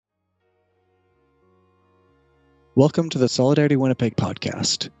Welcome to the Solidarity Winnipeg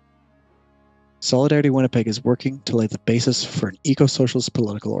podcast. Solidarity Winnipeg is working to lay the basis for an eco-socialist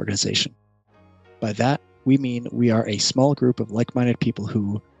political organization. By that, we mean we are a small group of like-minded people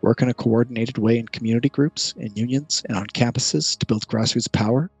who work in a coordinated way in community groups, in unions, and on campuses to build grassroots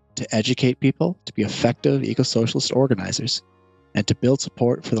power, to educate people to be effective eco-socialist organizers, and to build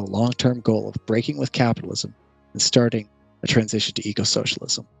support for the long-term goal of breaking with capitalism and starting a transition to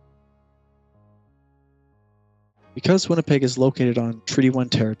eco-socialism. Because Winnipeg is located on Treaty 1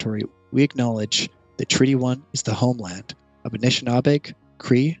 territory, we acknowledge that Treaty 1 is the homeland of Anishinaabeg,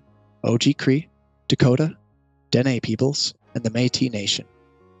 Cree, Oji-Cree, Dakota, Dene peoples, and the Métis Nation.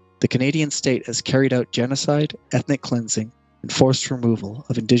 The Canadian state has carried out genocide, ethnic cleansing, and forced removal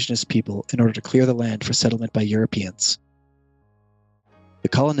of Indigenous people in order to clear the land for settlement by Europeans. The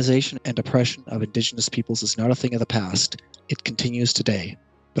colonization and oppression of Indigenous peoples is not a thing of the past, it continues today.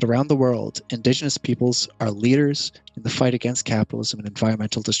 But around the world, Indigenous peoples are leaders in the fight against capitalism and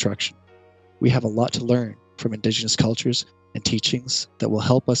environmental destruction. We have a lot to learn from Indigenous cultures and teachings that will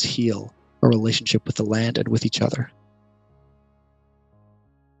help us heal our relationship with the land and with each other.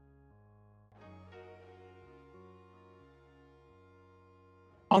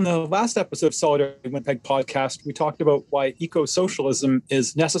 On the last episode of Solidarity Winnipeg podcast, we talked about why eco-socialism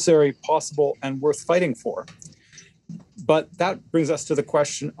is necessary, possible, and worth fighting for. But that brings us to the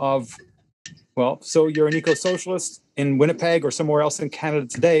question of, well, so you're an eco-socialist in Winnipeg or somewhere else in Canada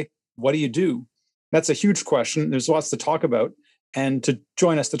today. What do you do? That's a huge question. There's lots to talk about. And to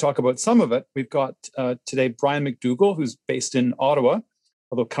join us to talk about some of it, we've got today Brian McDougall, who's based in Ottawa,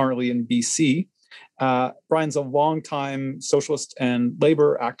 although currently in BC. Brian's a longtime socialist and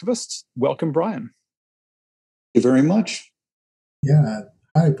labor activist. Welcome, Brian. Thank you very much. Yeah.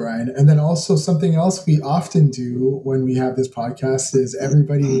 Hi, Brian. And then also something else we often do when we have this podcast is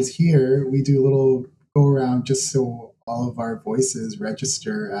everybody who's here, we do a little go around just so all of our voices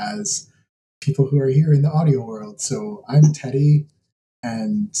register as people who are here in the audio world. So I'm Teddy,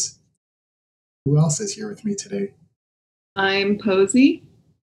 and who else is here with me today? I'm Posey.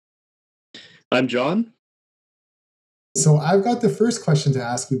 I'm John. So I've got the first question to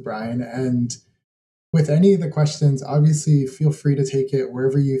ask you, Brian, and with any of the questions, obviously feel free to take it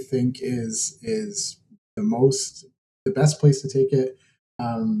wherever you think is the best place to take it.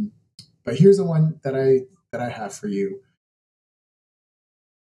 But here's the one that I have for you.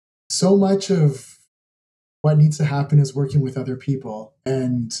 So much of what needs to happen is working with other people.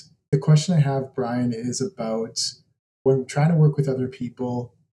 And the question I have, Brian, is about when we're trying to work with other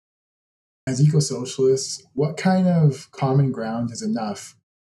people as eco-socialists, what kind of common ground is enough?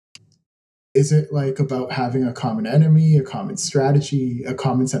 Is it like about having a common enemy, a common strategy, a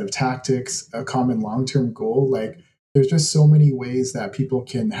common set of tactics, a common long-term goal? Like, there's just so many ways that people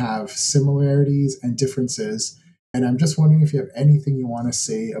can have similarities and differences. And I'm just wondering if you have anything you want to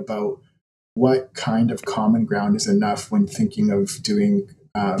say about what kind of common ground is enough when thinking of doing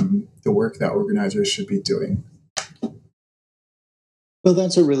the work that organizers should be doing. Well,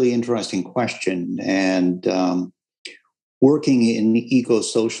 that's a really interesting question. And working in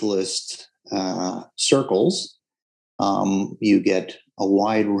eco-socialist circles, you get a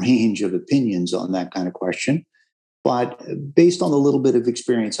wide range of opinions on that kind of question. But based on the little bit of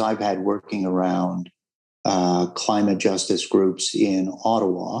experience I've had working around climate justice groups in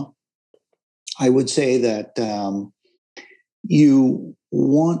Ottawa, I would say that you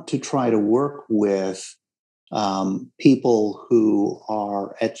want to try to work with people who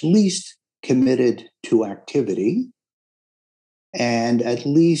are at least committed to activity and at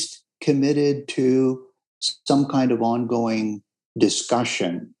least committed to some kind of ongoing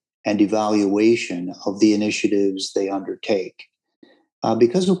discussion and evaluation of the initiatives they undertake.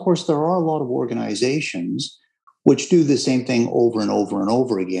 Because, of course, there are a lot of organizations which do the same thing over and over and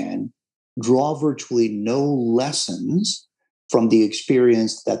over again, draw virtually no lessons from the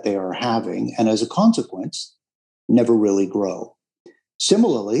experience that they are having, and as a consequence, never really grow.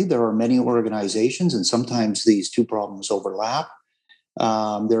 Similarly, there are many organizations, and sometimes these two problems overlap.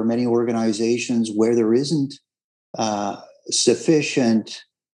 There are many organizations where there isn't sufficient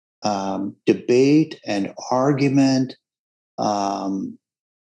debate and argument and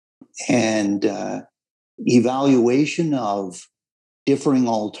evaluation of differing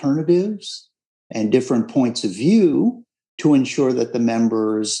alternatives and different points of view to ensure that the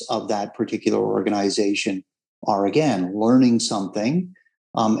members of that particular organization are, again, learning something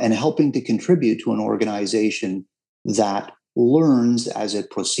and helping to contribute to an organization that learns as it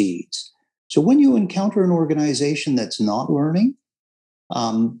proceeds. So when you encounter an organization that's not learning,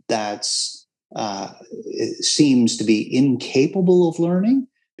 seems to be incapable of learning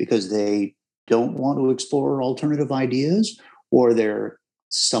because they don't want to explore alternative ideas, or they're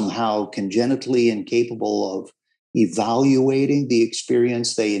somehow congenitally incapable of evaluating the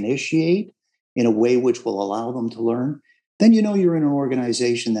experience they initiate in a way which will allow them to learn, then you know you're in an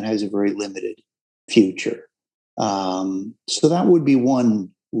organization that has a very limited future. So that would be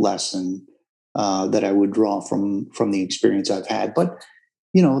one lesson that I would draw from the experience I've had. But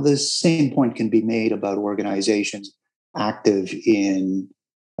the same point can be made about organizations active in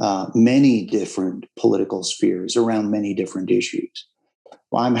many different political spheres around many different issues.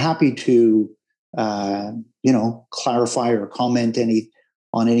 Well, I'm happy to clarify or comment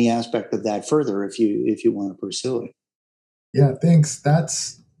on any aspect of that further if you want to pursue it. Yeah, thanks.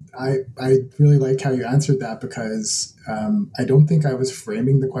 I really like how you answered that, because I don't think I was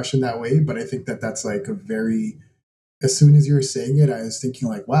framing the question that way, but I think that's like as soon as you were saying it, I was thinking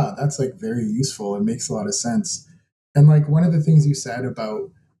like, wow, that's like very useful. It makes a lot of sense. And like one of the things you said about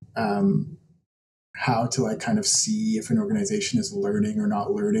how to like kind of see if an organization is learning or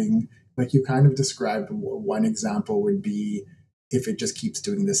not learning, like you kind of described one example would be if it just keeps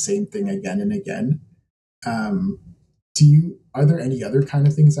doing the same thing again and again. Are there any other kind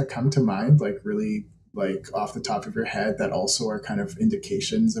of things that come to mind, like really like off the top of your head, that also are kind of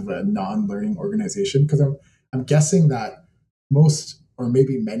indications of a non-learning organization? Because I'm guessing that most or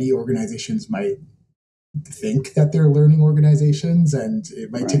maybe many organizations might think that they're learning organizations, and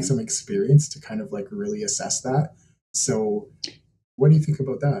it might take some experience to kind of like really assess that. So what do you think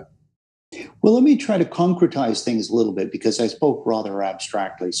about that? Well, let me try to concretize things a little bit, because I spoke rather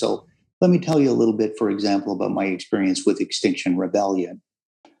abstractly. So let me tell you a little bit, for example, about my experience with Extinction Rebellion.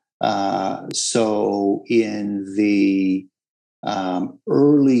 So in the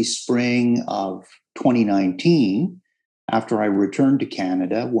early spring of 2019, after I returned to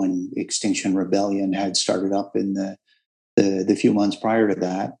Canada, when Extinction Rebellion had started up in the few months prior to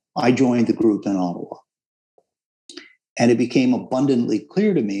that, I joined the group in Ottawa. And it became abundantly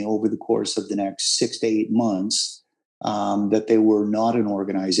clear to me over the course of the next 6 to 8 months that they were not an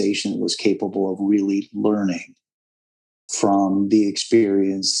organization that was capable of really learning from the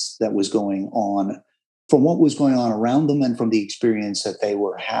experience that was going on, from what was going on around them, and from the experience that they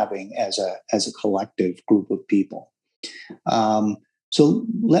were having as a collective group of people. So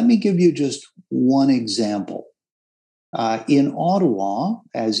let me give you just one example. In Ottawa,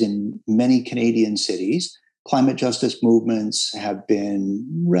 as in many Canadian cities, climate justice movements have been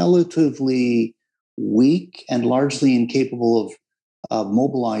relatively weak and largely incapable of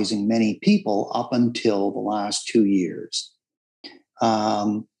mobilizing many people up until the last 2 years.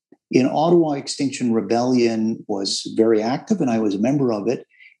 In Ottawa, Extinction Rebellion was very active, and I was a member of it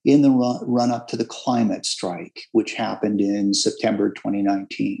in the run-up to the climate strike, which happened in September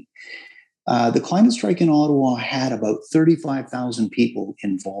 2019. The climate strike in Ottawa had about 35,000 people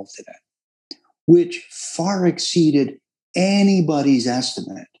involved in it, which far exceeded anybody's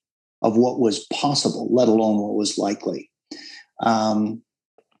estimate of what was possible, let alone what was likely. And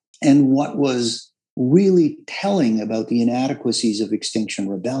what was really telling about the inadequacies of Extinction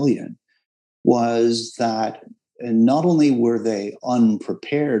Rebellion was that not only were they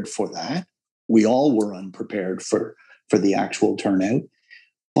unprepared for that, we all were unprepared for the actual turnout,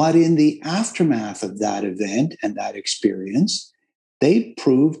 but in the aftermath of that event and that experience, they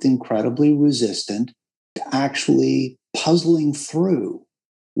proved incredibly resistant to actually puzzling through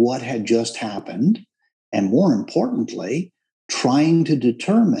what had just happened, and more importantly, trying to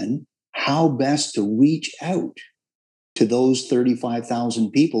determine how best to reach out to those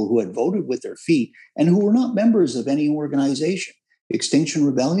 35,000 people who had voted with their feet and who were not members of any organization, Extinction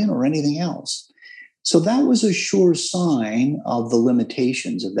Rebellion or anything else. So that was a sure sign of the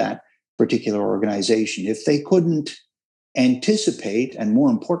limitations of that particular organization. If they couldn't anticipate, and more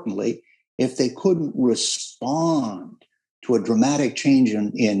importantly, if they couldn't respond to a dramatic change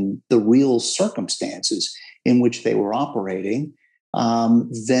in the real circumstances in which they were operating,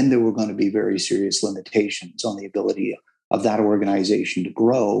 then there were going to be very serious limitations on the ability of that organization to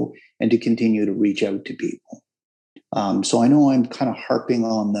grow and to continue to reach out to people. So I know I'm kind of harping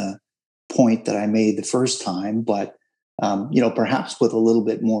on the point that I made the first time, but perhaps with a little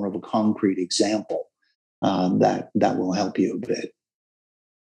bit more of a concrete example that will help you a bit.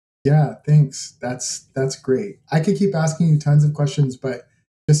 Yeah, thanks. That's great. I could keep asking you tons of questions, but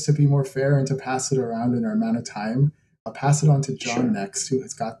just to be more fair and to pass it around in our amount of time, I'll pass it on to John next, who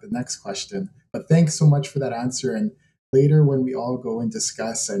has got the next question. But thanks so much for that answer. And later when we all go and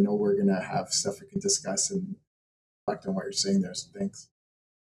discuss, I know we're going to have stuff we can discuss and reflect on what you're saying there. So thanks.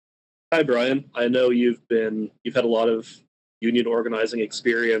 Hi, Brian. I know you've had a lot of union organizing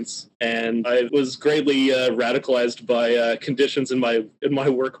experience, and I was greatly radicalized by conditions in my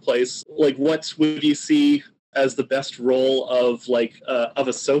workplace. Like, what would you see as the best role of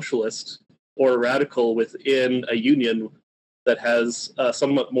a socialist or a radical within a union that has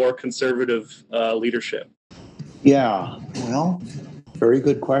somewhat more conservative leadership? Yeah, well, very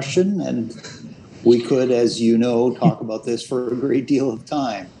good question. And we could, as you know, talk about this for a great deal of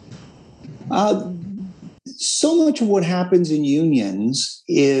time. So much of what happens in unions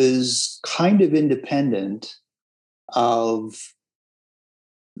is kind of independent of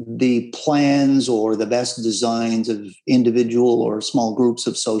the plans or the best designs of individual or small groups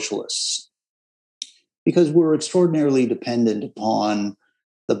of socialists, because we're extraordinarily dependent upon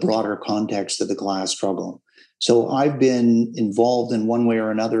the broader context of the class struggle. So I've been involved in one way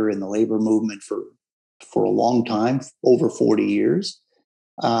or another in the labor movement for a long time, over 40 years.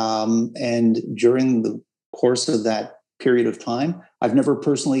 And during the course of that period of time, I've never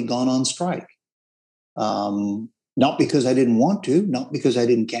personally gone on strike. Not because I didn't want to, not because I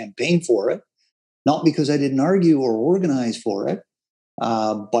didn't campaign for it, not because I didn't argue or organize for it,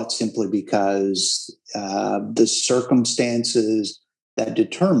 but simply because the circumstances that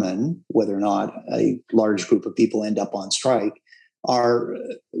determine whether or not a large group of people end up on strike are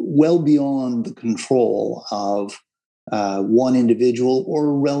well beyond the control of one individual or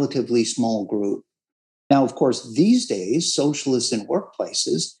a relatively small group. Now, of course, these days, socialists in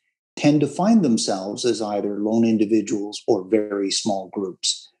workplaces tend to find themselves as either lone individuals or very small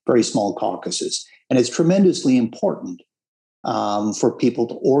groups, very small caucuses. And it's tremendously important for people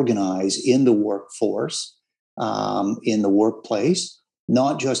to organize in the workforce, in the workplace,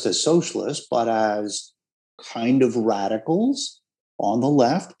 not just as socialists, but as kind of radicals on the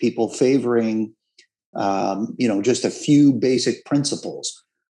left, people favoring, just a few basic principles: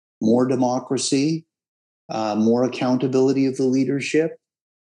 more democracy, more accountability of the leadership,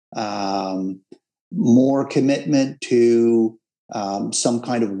 more commitment to some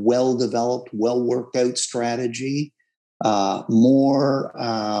kind of well-developed, well-worked-out strategy, more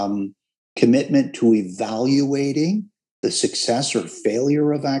commitment to evaluating the success or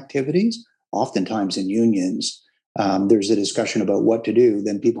failure of activities. Oftentimes in unions, there's a discussion about what to do,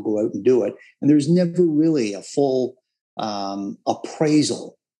 then people go out and do it, and there's never really a full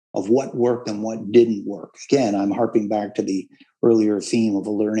appraisal of what worked and what didn't work. Again, I'm harping back to the earlier theme of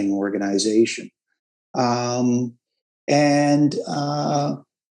a learning organization. And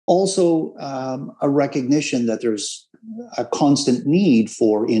also a recognition that there's a constant need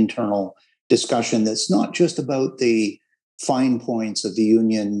for internal discussion that's not just about the fine points of the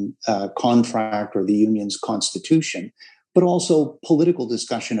union contract or the union's constitution, but also political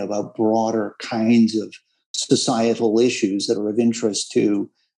discussion about broader kinds of societal issues that are of interest to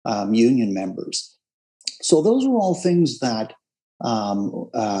union members. So those are all things that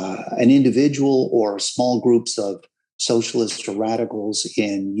an individual or small groups of socialists or radicals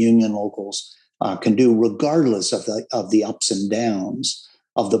in union locals can do, regardless of the ups and downs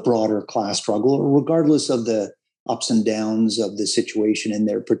of the broader class struggle, or regardless of the ups and downs of the situation in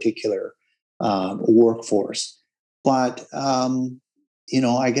their particular workforce. But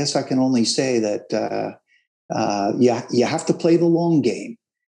I guess I can only say that you have to play the long game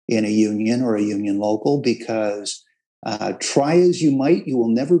in a union or a union local, because try as you might, you will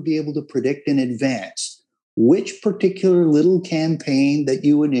never be able to predict in advance which particular little campaign that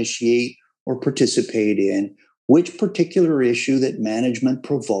you initiate or participate in, which particular issue that management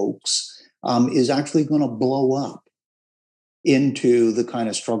provokes is actually going to blow up into the kind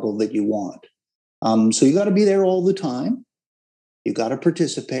of struggle that you want. So you got to be there all the time. You got to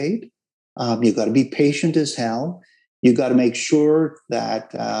participate. You got to be patient as hell. You got to make sure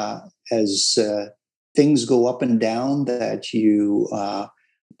that as things go up and down, that you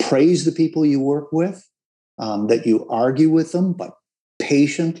praise the people you work with, that you argue with them, but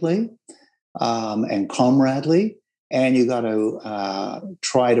patiently and comradely. And you got to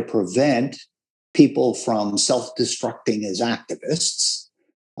try to prevent people from self-destructing as activists,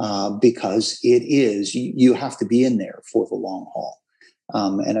 because you have to be in there for the long haul.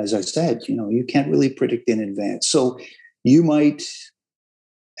 And as I said, you can't really predict in advance. So you might,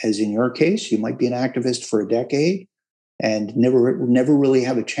 as in your case, you might be an activist for a decade and never really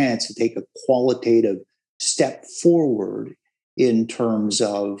have a chance to take a qualitative step forward in terms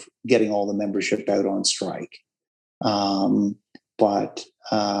of getting all the membership out on strike. But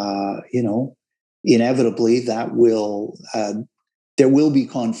inevitably that will there will be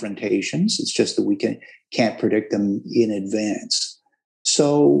confrontations. It's just that we can't predict them in advance.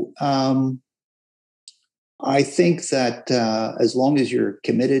 So I think that as long as you're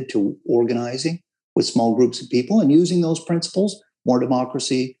committed to organizing with small groups of people and using those principles, more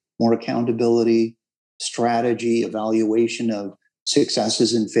democracy, more accountability, strategy, evaluation of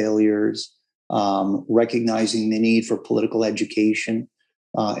successes and failures, recognizing the need for political education,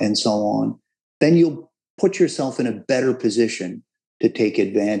 and so on, then you'll put yourself in a better position to take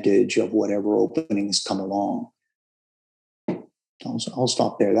advantage of whatever openings come along. I'll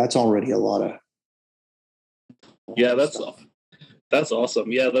stop there. That's already a lot of. Yeah, that's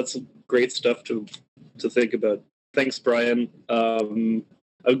awesome. Yeah, that's great stuff to think about. Thanks, Brian. I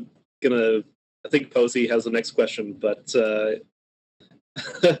think Posey has the next question, but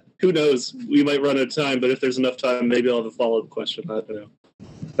who knows? We might run out of time, but if there's enough time, maybe I'll have a follow-up question. I don't know.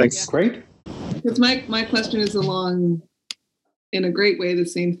 Thanks. Yeah. Great. Because my question is along, in a great way, the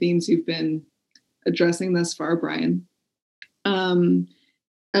same themes you've been addressing thus far, Brian,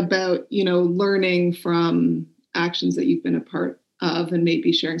 about, learning from actions that you've been a part of and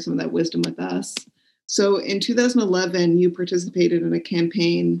maybe sharing some of that wisdom with us. So in 2011, you participated in a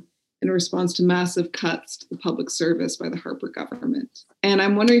campaign in response to massive cuts to the public service by the Harper government. And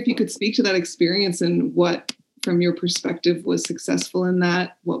I'm wondering if you could speak to that experience and what, from your perspective, was successful in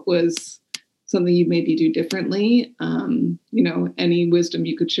that, what was something you maybe do differently. Any wisdom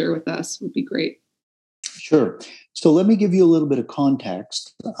you could share with us would be great. Sure. So let me give you a little bit of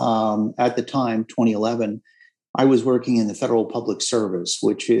context. At the time, 2011, I was working in the federal public service,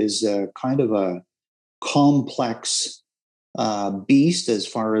 which is kind of a complex beast as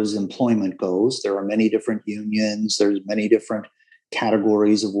far as employment goes. There are many different unions, there's many different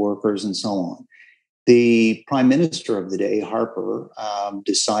categories of workers and so on. The prime minister of the day, Harper,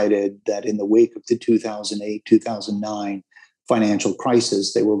 decided that in the wake of the 2008-2009 financial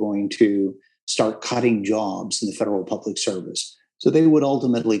crisis, they were going to start cutting jobs in the federal public service. So they would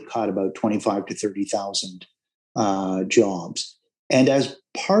ultimately cut about 25 to 30,000 jobs. And as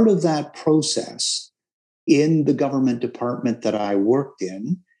part of that process, in the government department that I worked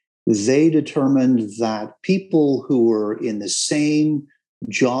in, they determined that people who were in the same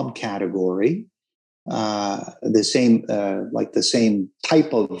job category, the same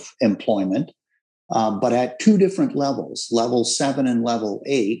type of employment, but at two different levels, level 7 and level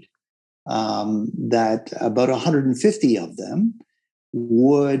 8, that about 150 of them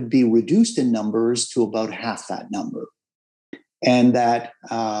would be reduced in numbers to about half that number. And that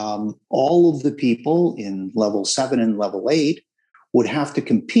all of the people in level 7 and level 8 would have to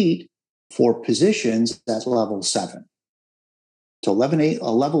compete for positions at level 7. So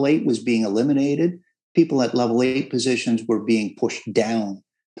level 8 was being eliminated. People at level 8 positions were being pushed down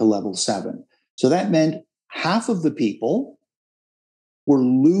to level 7. So that meant half of the people were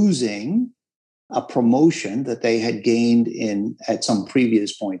losing a promotion that they had gained at some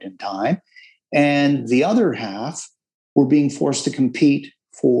previous point in time. And the other half were being forced to compete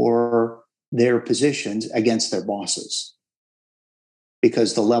for their positions against their bosses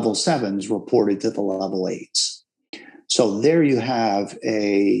because the level 7s reported to the level 8s. So there you have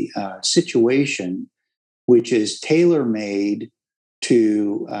a situation which is tailor-made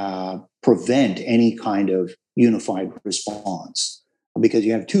to prevent any kind of unified response, because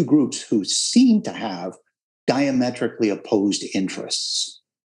you have two groups who seem to have diametrically opposed interests.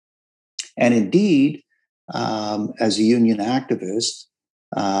 And indeed, as a union activist,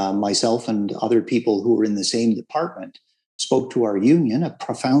 myself and other people who were in the same department spoke to our union, a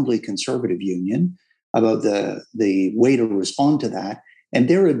profoundly conservative union, about the way to respond to that. And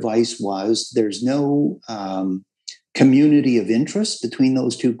their advice was there's no community of interest between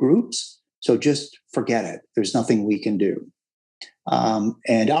those two groups, so just forget it. There's nothing we can do.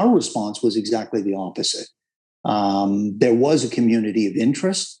 And our response was exactly the opposite. There was a community of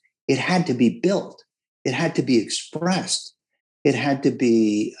interest. It had to be built. It had to be expressed. It had to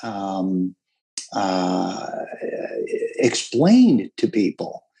be explained to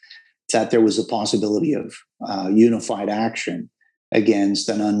people that there was a possibility of unified action against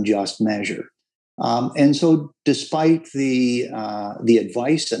an unjust measure. And so despite the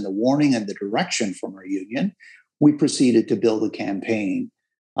advice and the warning and the direction from our union, we proceeded to build a campaign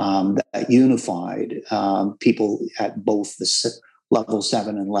that unified people at both the level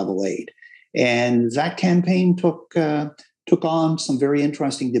 7 and level 8. And that campaign took on some very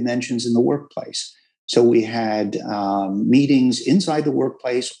interesting dimensions in the workplace. So we had meetings inside the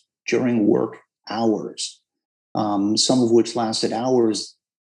workplace during work hours, some of which lasted hours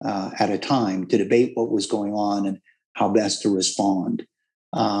at a time to debate what was going on and how best to respond.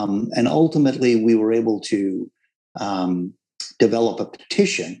 And ultimately, we were able to develop a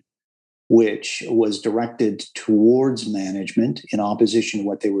petition which was directed towards management in opposition to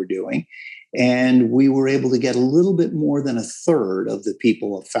what they were doing. And we were able to get a little bit more than a third of the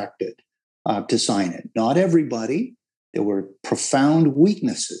people affected to sign it. Not everybody. There were profound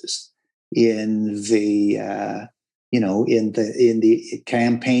weaknesses in the in the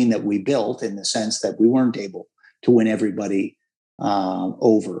campaign that we built, in the sense that we weren't able to win everybody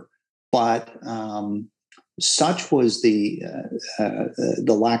over. But such was the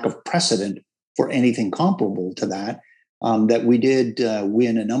lack of precedent for anything comparable to that, that we did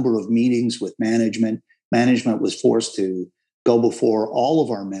win a number of meetings with management. Management was forced to go before all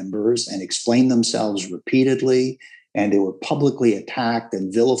of our members and explain themselves repeatedly, and they were publicly attacked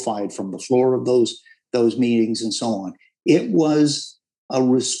and vilified from the floor of those meetings and so on. It was a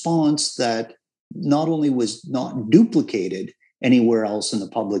response that not only was not duplicated anywhere else in the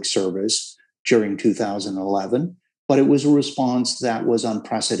public service during 2011, but it was a response that was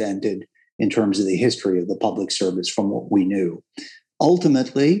unprecedented in terms of the history of the public service from what we knew.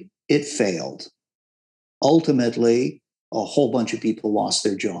 Ultimately, it failed. Ultimately, a whole bunch of people lost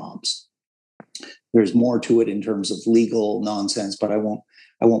their jobs. There's more to it in terms of legal nonsense, but I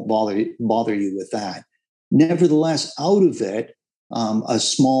won't bother you with that. Nevertheless, out of it, a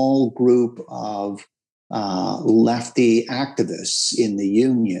small group of lefty activists in the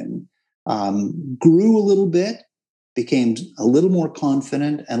union grew a little bit, became a little more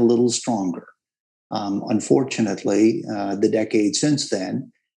confident and a little stronger. Unfortunately, the decade since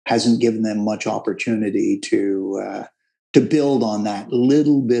then hasn't given them much opportunity to build on that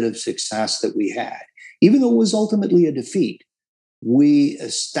little bit of success that we had. Even though it was ultimately a defeat, we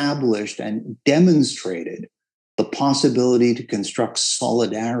established and demonstrated the possibility to construct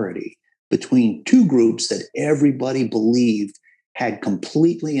solidarity between two groups that everybody believed had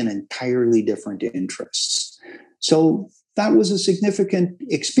completely and entirely different interests. So that was a significant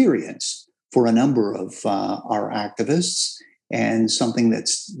experience for a number of our activists, and something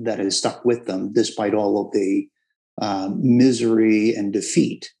that has stuck with them despite all of the misery and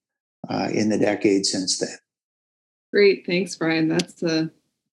defeat in the decade since then. Great, thanks, Brian. That's a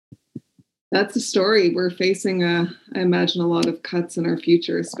story. We're facing, I imagine, a lot of cuts in our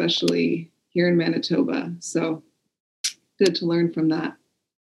future, especially here in Manitoba. So good to learn from that.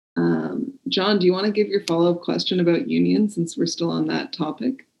 John, do you want to give your follow-up question about unions, since we're still on that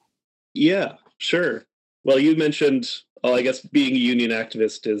topic? Yeah, sure. Well, you mentioned, I guess being a union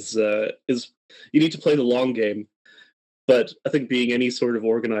activist is you need to play the long game. But I think being any sort of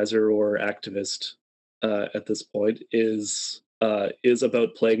organizer or activist at this point is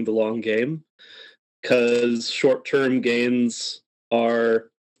about playing the long game, because short-term gains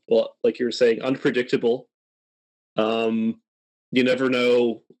are, well, like you were saying, unpredictable. You never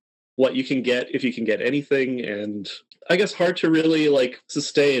know what you can get, if you can get anything, and I guess hard to really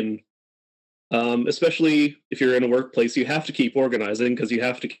sustain. Especially if you're in a workplace, you have to keep organizing because you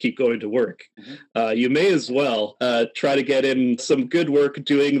have to keep going to work. Mm-hmm. You may as well try to get in some good work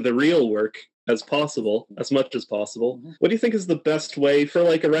doing the real work as much as possible. Mm-hmm. What do you think is the best way for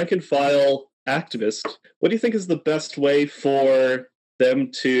a rank and file activist? What do you think is the best way for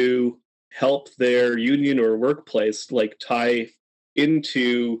them to help their union or workplace tie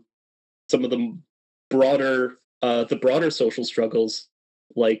into some of the broader social struggles?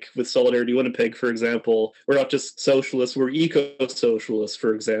 Like with Solidarity Winnipeg, for example, we're not just socialists, we're eco-socialists,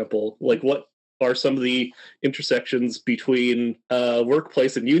 for example. What are some of the intersections between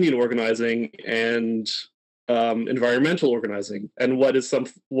workplace and union organizing and environmental organizing? And what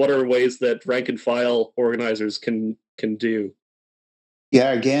are ways that rank and file organizers can do?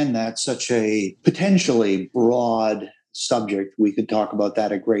 Yeah, again, that's such a potentially broad subject. We could talk about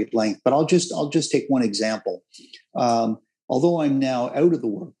that at great length, but I'll just take one example. Although I'm now out of the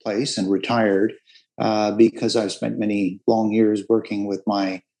workplace and retired, because I've spent many long years working with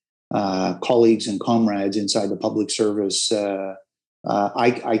my colleagues and comrades inside the public service,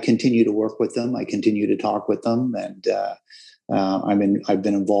 I continue to work with them. I continue to talk with them, and I've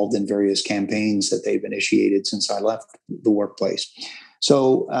been involved in various campaigns that they've initiated since I left the workplace.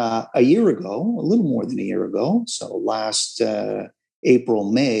 So a year ago, a little more than a year ago, so last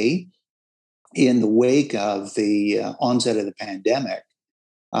April, May, in the wake of the onset of the pandemic,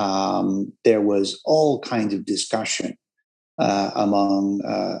 there was all kinds of discussion among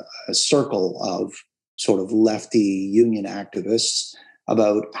a circle of sort of lefty union activists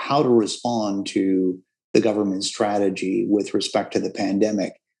about how to respond to the government strategy with respect to the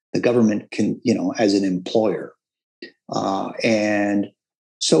pandemic. The government can, as an employer. And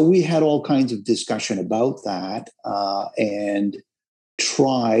so we had all kinds of discussion about that and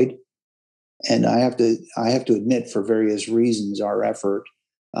tried. And I have to admit, for various reasons, our effort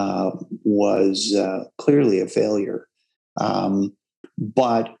was clearly a failure.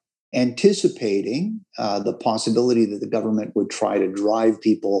 But anticipating the possibility that the government would try to drive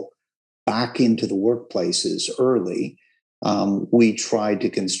people back into the workplaces early, we tried to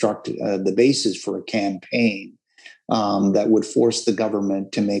construct the basis for a campaign that would force the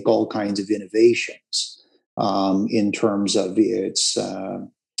government to make all kinds of innovations in terms of its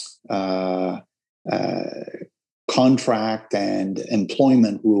contract and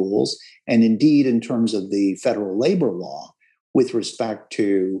employment rules, and indeed in terms of the federal labor law with respect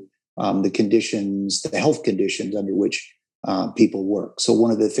to the conditions, the health conditions under which people work. So one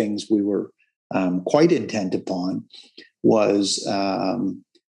of the things we were quite intent upon was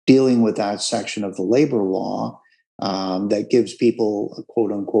dealing with that section of the labor law that gives people,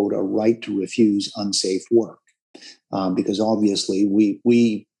 quote unquote, a right to refuse unsafe work. Because obviously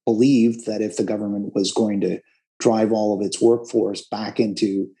we believed that if the government was going to drive all of its workforce back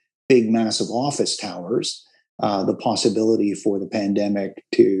into big, massive office towers, the possibility for the pandemic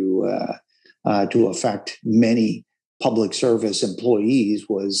to affect many public service employees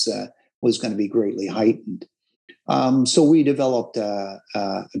was going to be greatly heightened. So we developed a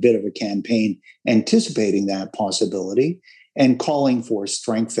bit of a campaign anticipating that possibility and calling for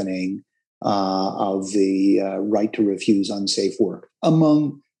strengthening of the right to refuse unsafe work,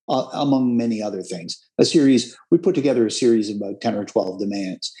 among many other things. We put together a series of about 10 or 12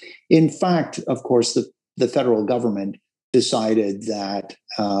 demands. In fact, of course, the federal government decided that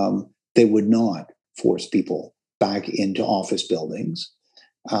they would not force people back into office buildings.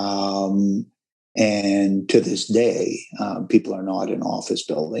 And to this day, people are not in office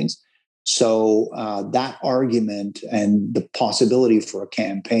buildings. So that argument and the possibility for a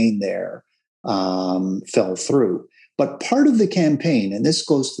campaign there fell through. But part of the campaign, and this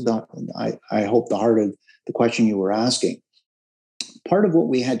goes to I hope the heart of the question you were asking, part of what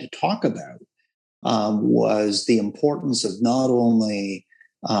we had to talk about was the importance of not only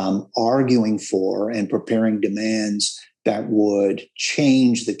arguing for and preparing demands that would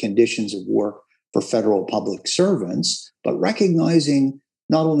change the conditions of work for federal public servants, but recognizing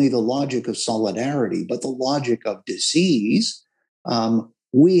not only the logic of solidarity, but the logic of disease.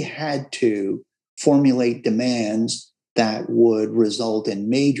 We had to formulate demands that would result in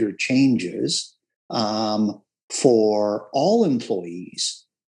major changes for all employees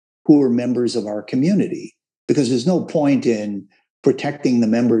who are members of our community, because there's no point in protecting the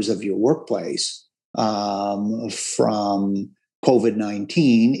members of your workplace from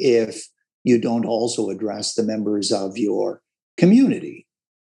COVID-19 if you don't also address the members of your community,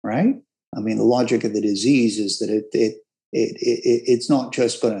 right? I mean, the logic of the disease is that it's not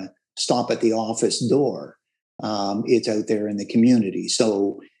just going to stop at the office door. It's out there in the community.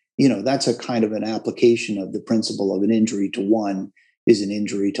 So, that's a kind of an application of the principle of an injury to one is an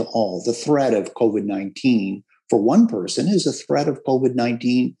injury to all. The threat of COVID-19 for one person is a threat of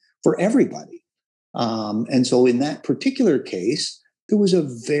COVID-19 for everybody. And so in that particular case, there was a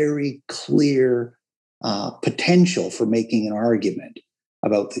very clear potential for making an argument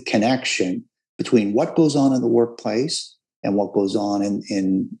about the connection between what goes on in the workplace and what goes on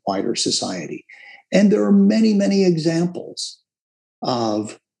in wider society. And there are many, many examples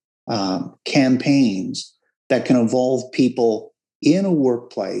of campaigns that can involve people in a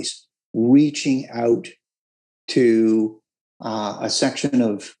workplace reaching out to a section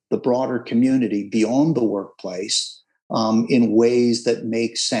of the broader community beyond the workplace in ways that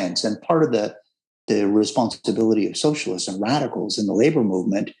make sense. And part of the responsibility of socialists and radicals in the labor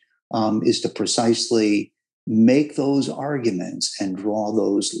movement is to precisely make those arguments and draw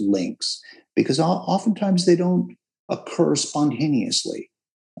those links, because oftentimes they don't occur spontaneously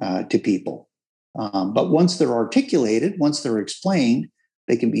to people. But once they're articulated, once they're explained,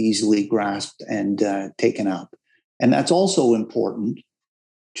 they can be easily grasped and taken up. And that's also important,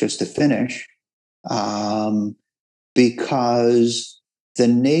 just to finish, because the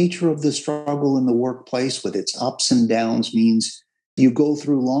nature of the struggle in the workplace with its ups and downs means you go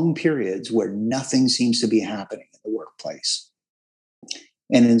through long periods where nothing seems to be happening in the workplace.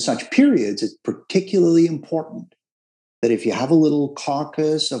 And in such periods, it's particularly important that if you have a little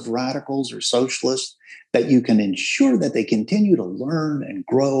caucus of radicals or socialists, that you can ensure that they continue to learn and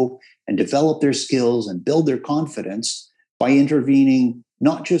grow and develop their skills and build their confidence by intervening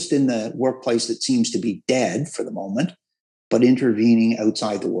not just in the workplace that seems to be dead for the moment, but intervening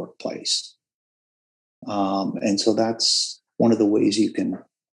outside the workplace. And so that's one of the ways you can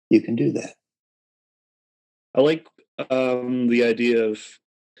do that. I like the idea of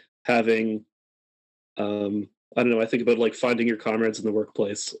having, I don't know, I think about like finding your comrades in the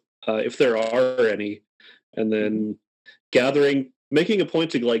workplace, if there are any, and then making a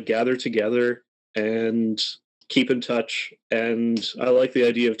point to like gather together and keep in touch. And I like the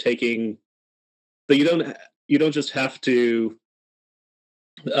idea of taking that you don't just have to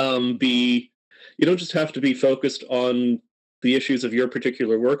be, you don't just have to be focused on the issues of your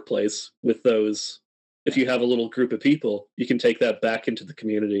particular workplace with those. If you have a little group of people, you can take that back into the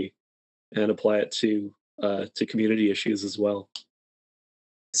community and apply it to community issues as well.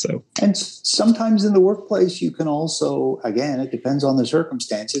 So, and sometimes in the workplace, you can also, again, it depends on the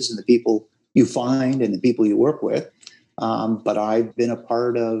circumstances and the people you find and the people you work with. But I've been a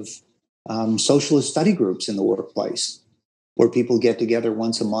part of socialist study groups in the workplace where people get together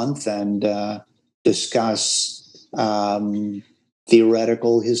once a month and discuss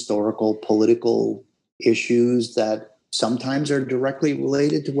theoretical, historical, political issues that sometimes are directly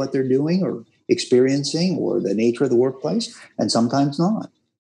related to what they're doing or experiencing or the nature of the workplace, and sometimes not.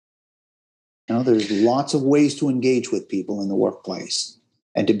 There's lots of ways to engage with people in the workplace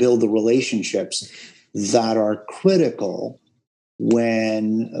and to build the relationships that are critical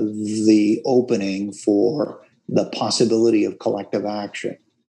when the opening for the possibility of collective action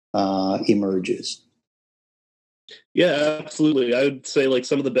emerges. Yeah, absolutely. I would say like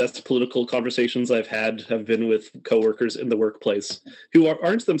some of the best political conversations I've had have been with coworkers in the workplace who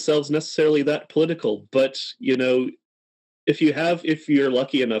aren't themselves necessarily that political, but if you're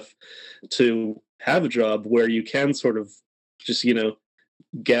lucky enough to have a job where you can sort of just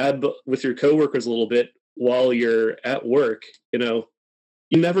gab with your coworkers a little bit while you're at work, you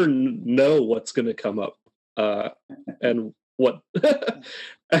never know what's going to come up, and what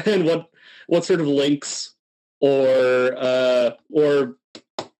and what sort of links or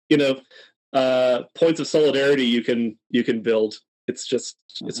points of solidarity you can build. It's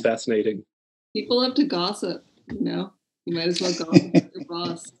fascinating. People love to gossip, You might as well gossip with your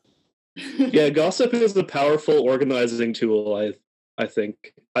boss. Yeah, gossip is a powerful organizing tool, I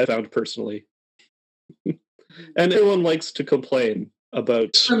think I found personally. And everyone likes to complain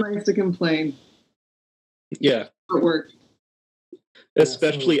about. Everyone likes to complain. Yeah. At work.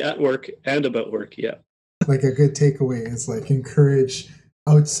 Especially at work and about work, yeah. Like a good takeaway is like encourage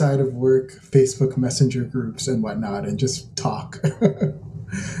outside of work Facebook Messenger groups and whatnot, and just talk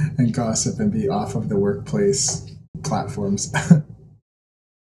and gossip and be off of the workplace platforms.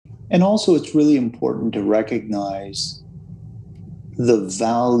 And also, it's really important to recognize the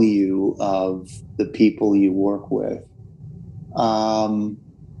value of the people you work with.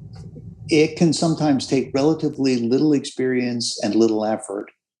 It can sometimes take relatively little experience and little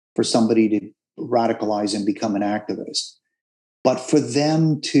effort for somebody to radicalize and become an activist. But for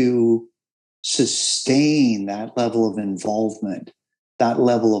them to sustain that level of involvement, that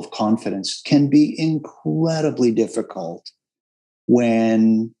level of confidence can be incredibly difficult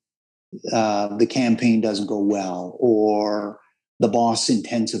when the campaign doesn't go well, or the boss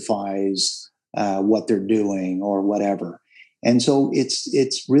intensifies what they're doing, or whatever. And so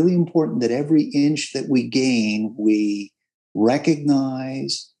it's really important that every inch that we gain, we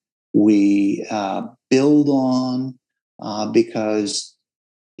recognize, we build on, because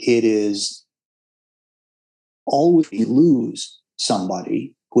it is always we lose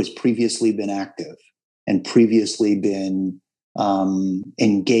somebody who has previously been active and previously been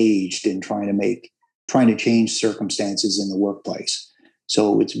engaged in trying to change circumstances in the workplace.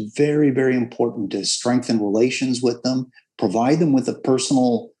 So it's very, very important to strengthen relations with them, provide them with the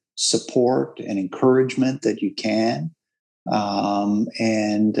personal support and encouragement that you can,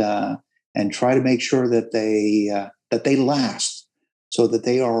 and try to make sure that they last, so that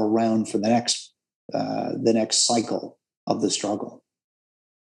they are around for the next cycle of the struggle.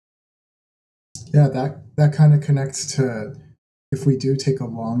 Yeah, that kind of connects to, if we do take a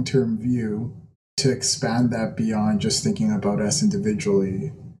long-term view, to expand that beyond just thinking about us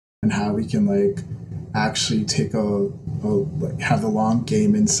individually, and how we can actually take have the long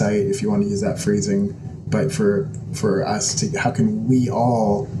game insight, if you want to use that phrasing, but for us to, how can we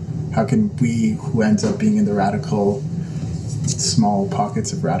who ends up being in the radical, small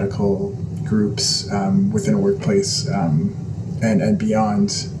pockets of radical groups within a workplace and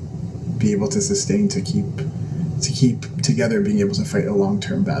beyond, be able to sustain, to keep together, being able to fight a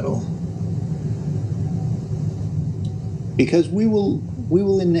long-term battle. Because we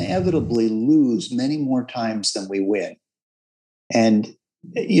will inevitably lose many more times than we win. And,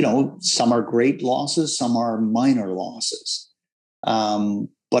 some are great losses, some are minor losses.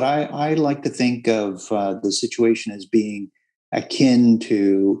 But I like to think of the situation as being akin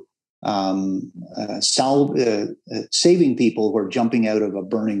to saving people who are jumping out of a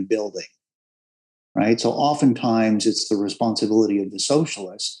burning building, right? So oftentimes it's the responsibility of the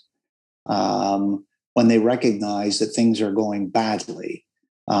socialist, when they recognize that things are going badly,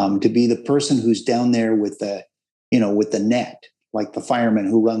 to be the person who's down there with the net, like the fireman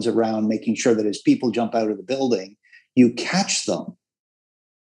who runs around making sure that as people jump out of the building, you catch them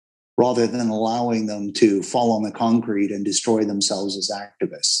rather than allowing them to fall on the concrete and destroy themselves as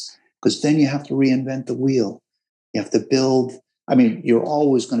activists. Because then you have to reinvent the wheel. You have to build, I mean, you're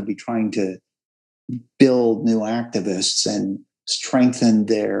always going to be trying to build new activists and strengthen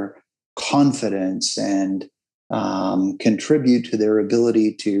their confidence and contribute to their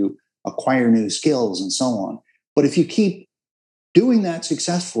ability to acquire new skills and so on. But if you keep doing that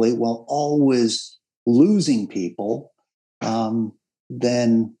successfully while always losing people,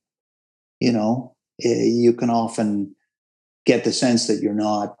 then, you can often get the sense that you're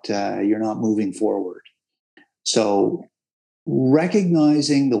not moving forward. So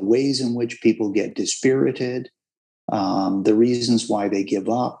recognizing the ways in which people get dispirited, the reasons why they give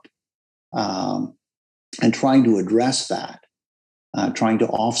up, and trying to address that, trying to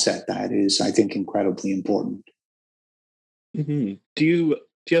offset that is, I think, incredibly important. Mm-hmm. Do you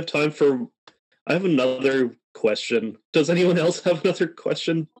have time for? I have another question. Does anyone else have another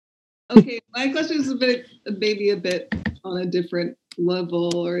question? Okay, my question is maybe a bit on a different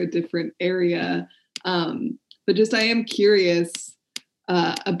level or a different area, but just I am curious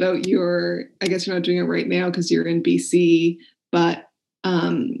about your. I guess you're not doing it right now because you're in BC, but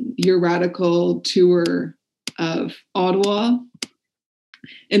your radical tour of Ottawa.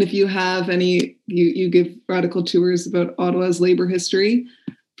 And if you have any, you give radical tours about Ottawa's labor history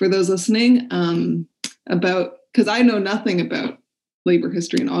for those listening, because I know nothing about labor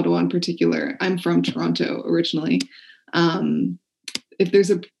history in Ottawa in particular. I'm from Toronto originally. If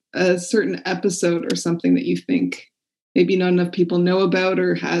there's a certain episode or something that you think maybe not enough people know about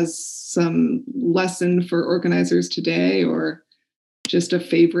or has some lesson for organizers today, or just a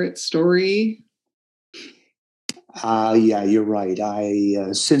favorite story. Yeah, you're right.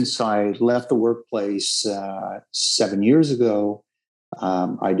 Since I left the workplace 7 years ago,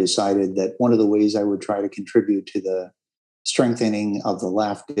 I decided that one of the ways I would try to contribute to the strengthening of the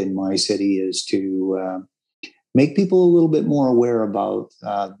left in my city is to make people a little bit more aware about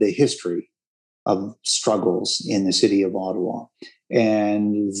the history of struggles in the city of Ottawa.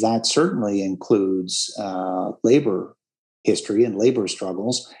 And that certainly includes labor history and labor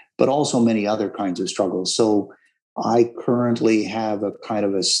struggles, but also many other kinds of struggles. So I currently have a kind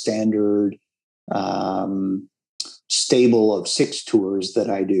of a standard stable of 6 tours that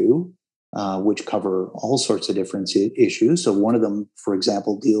I do, which cover all sorts of different issues. So one of them, for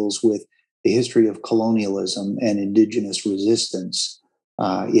example, deals with the history of colonialism and Indigenous resistance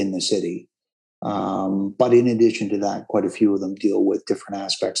in the city. But in addition to that, quite a few of them deal with different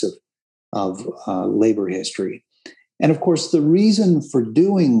aspects of labor history. And of course, the reason for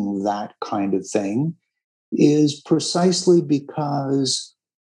doing that kind of thing is precisely because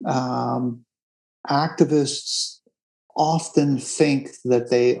activists often think that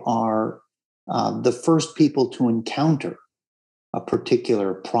they are the first people to encounter a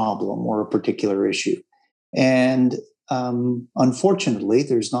particular problem or a particular issue. And unfortunately,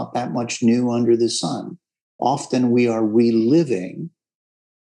 there's not that much new under the sun. Often we are reliving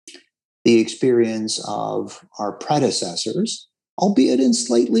the experience of our predecessors, albeit in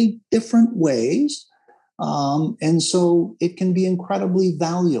slightly different ways. And so it can be incredibly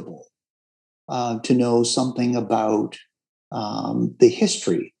valuable to know something about the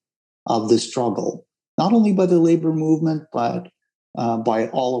history of the struggle, not only by the labor movement, but by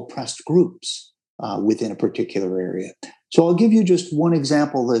all oppressed groups within a particular area. So I'll give you just one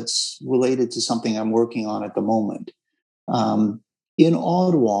example that's related to something I'm working on at the moment. In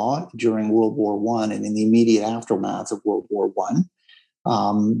Ottawa, during World War I and in the immediate aftermath of World War I,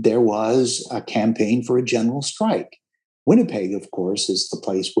 there was a campaign for a general strike. Winnipeg, of course, is the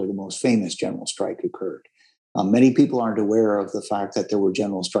place where the most famous general strike occurred. Many people aren't aware of the fact that there were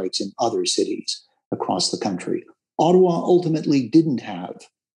general strikes in other cities across the country. Ottawa ultimately didn't have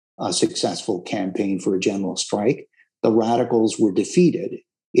a successful campaign for a general strike. The radicals were defeated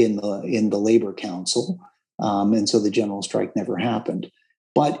in the Labor Council, and so the general strike never happened.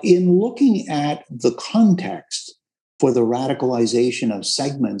 But in looking at the context for the radicalization of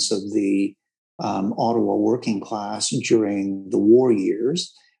segments of the Ottawa working class during the war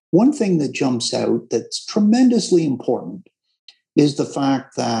years, one thing that jumps out that's tremendously important is the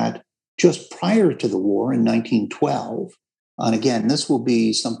fact that just prior to the war in 1912, and again, this will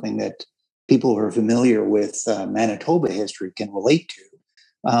be something that people who are familiar with Manitoba history can relate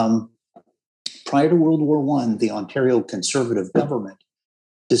to. Prior to World War I, the Ontario Conservative government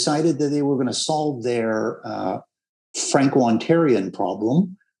decided that they were going to solve their Franco-Ontarian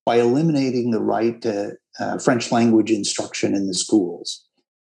problem by eliminating the right to French language instruction in the schools.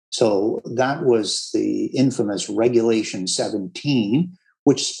 So that was the infamous Regulation 17,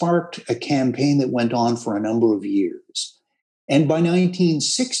 which sparked a campaign that went on for a number of years. And by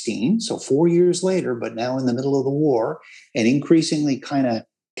 1916, so 4 years later, but now in the middle of the war, and increasingly kind of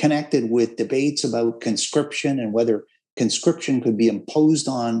connected with debates about conscription and whether conscription could be imposed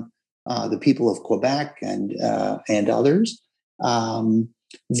on the people of Quebec and others,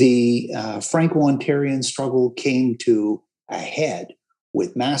 the Franco-Ontarian struggle came to a head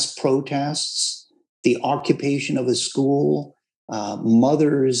with mass protests, the occupation of a school,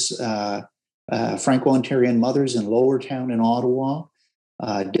 mothers, Franco-Ontarian mothers in Lowertown in Ottawa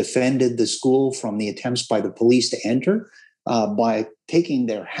defended the school from the attempts by the police to enter by taking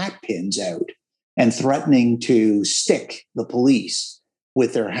their hat pins out and threatening to stick the police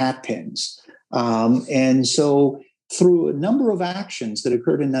with their hat pins. And so through a number of actions that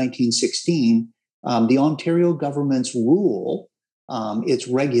occurred in 1916, the Ontario government's rule, its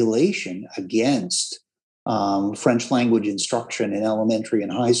regulation against French language instruction in elementary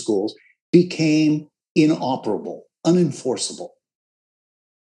and high schools became inoperable, unenforceable.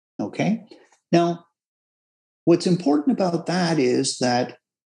 Okay? Now, what's important about that is that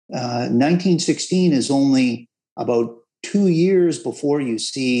 1916 is only about 2 years before you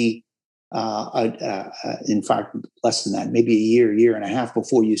see, in fact, less than that, maybe a year and a half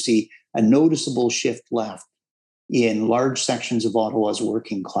before you see a noticeable shift left in large sections of Ottawa's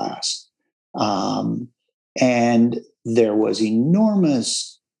working class. And there was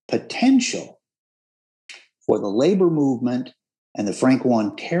enormous potential for the labor movement and the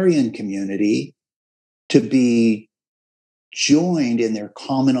Franco-Ontarian community to be joined in their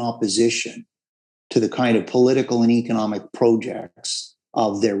common opposition to the kind of political and economic projects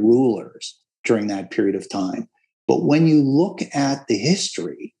of their rulers during that period of time. But when you look at the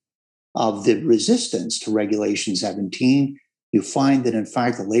history of the resistance to Regulation 17, you find that, in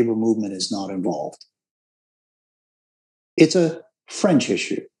fact, the labor movement is not involved. It's a French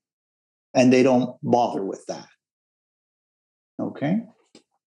issue, and they don't bother with that. Okay?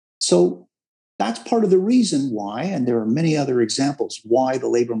 So that's part of the reason why, and there are many other examples, why the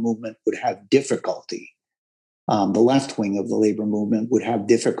labor movement would have difficulty. The left wing of the labor movement would have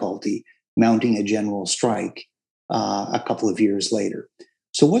difficulty mounting a general strike a couple of years later.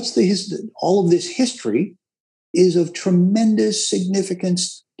 So what's all of this history is of tremendous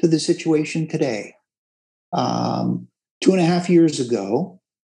significance to the situation today. 2.5 years ago,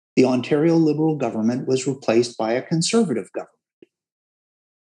 the Ontario Liberal government was replaced by a Conservative government.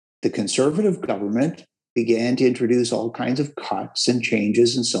 The Conservative government began to introduce all kinds of cuts and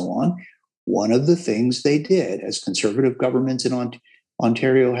changes and so on. One of the things they did, as Conservative governments in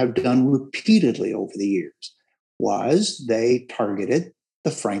Ontario have done repeatedly over the years, was they targeted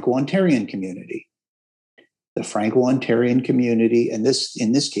the Franco-Ontarian community. The Franco-Ontarian community, and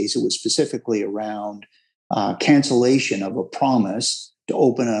in this case, it was specifically around cancellation of a promise to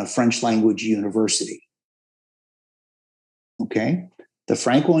open a French language university. Okay? The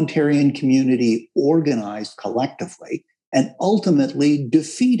Franco-Ontarian community organized collectively and ultimately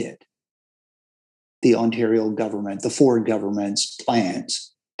defeated the Ontario government, the Ford government's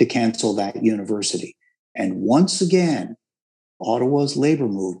plans to cancel that university. And once again, Ottawa's labor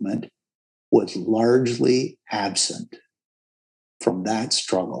movement was largely absent from that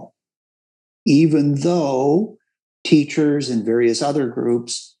struggle, even though teachers and various other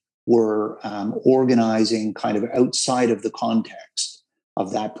groups were organizing kind of outside of the context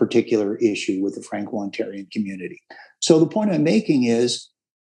of that particular issue with the Franco-Ontarian community. So the point I'm making is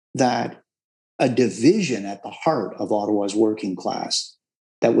that a division at the heart of Ottawa's working class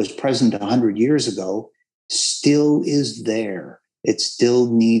that was present 100 years ago still is there. It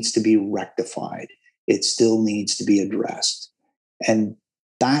still needs to be rectified. It still needs to be addressed. And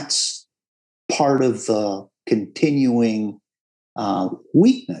that's part of the continuing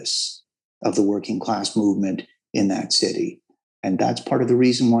weakness of the working class movement in that city. And that's part of the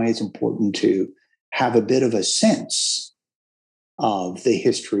reason why it's important to have a bit of a sense of the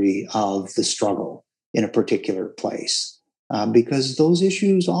history of the struggle in a particular place, because those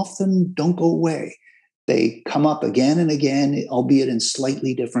issues often don't go away. They come up again and again, albeit in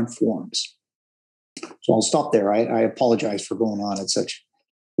slightly different forms. So I'll stop there. I apologize for going on at such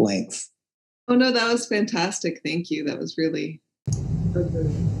length. Oh, no, that was fantastic. Thank you. That was really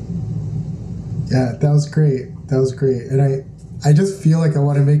good. Yeah, that was great. That was great. And I just feel like I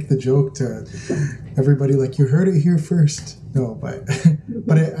want to make the joke to everybody, like, you heard it here first. No, but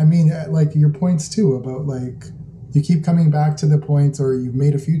I mean, like, your points too about, like, you keep coming back to the points, or you've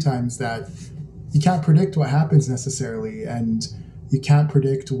made a few times, that you can't predict what happens necessarily, and you can't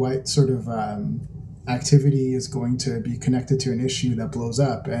predict what sort of activity is going to be connected to an issue that blows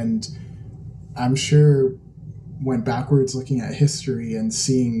up. And I'm sure went backwards looking at history and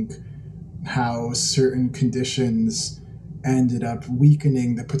seeing how certain conditions ended up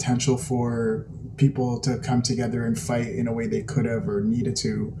weakening the potential for people to come together and fight in a way they could have or needed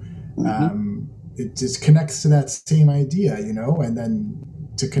to. It just connects to that same idea, and then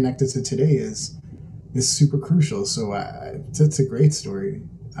to connect it to today is super crucial. So it's a great story.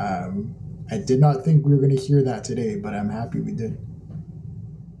 I did not think we were going to hear that today, but I'm happy we did.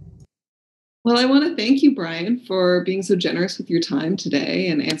 Well, I want to thank you, Brian, for being so generous with your time today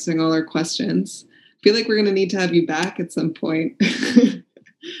and answering all our questions. I feel like we're going to need to have you back at some point.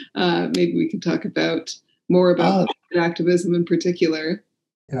 Maybe we can talk more about activism in particular.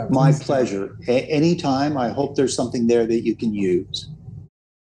 Yeah, my pleasure. Anytime. I hope there's something there that you can use.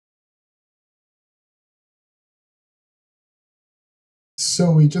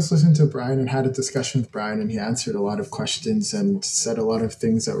 So we just listened to Brian and had a discussion with Brian, and he answered a lot of questions and said a lot of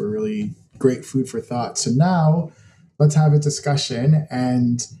things that were really great food for thought. So now let's have a discussion.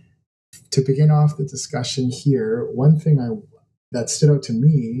 And to begin off the discussion here, one thing that stood out to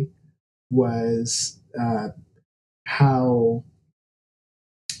me was how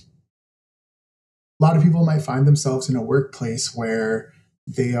a lot of people might find themselves in a workplace where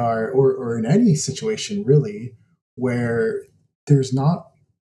they are, or in any situation really, where there's not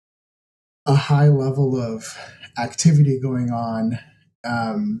a high level of activity going on.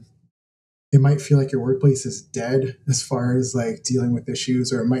 It might feel like your workplace is dead as far as like dealing with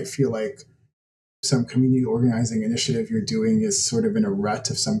issues, or it might feel like some community organizing initiative you're doing is sort of in a rut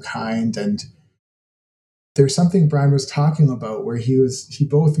of some kind. And there's something Brian was talking about where he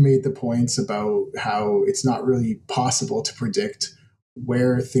both made the points about how it's not really possible to predict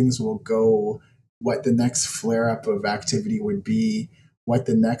where things will go, what the next flare up of activity would be, what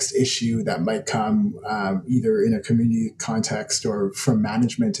the next issue that might come, either in a community context or from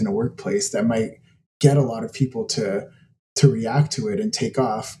management in a workplace, that might get a lot of people to react to it and take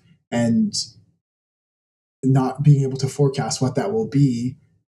off, and not being able to forecast what that will be.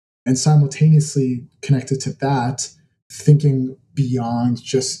 And simultaneously connected to that, thinking beyond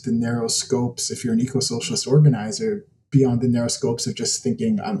just the narrow scopes, if you're an eco-socialist organizer, beyond the narrow scopes of just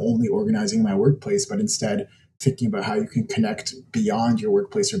thinking I'm only organizing my workplace, but instead thinking about how you can connect beyond your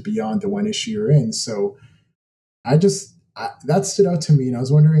workplace or beyond the one issue you're in. So that stood out to me. And I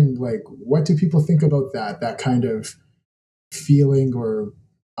was wondering, like, what do people think about that kind of feeling or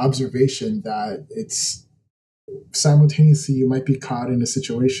observation that it's simultaneously you might be caught in a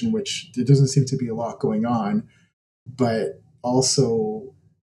situation which there doesn't seem to be a lot going on, but also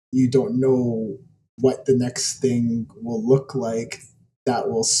you don't know what the next thing will look like that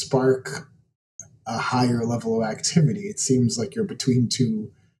will spark a higher level of activity. It seems like you're between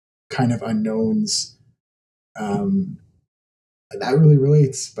two kind of unknowns. That really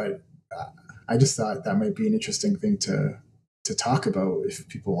relates, but I just thought that might be an interesting thing to talk about if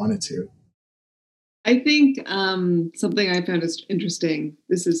people wanted to. I think something I found is interesting,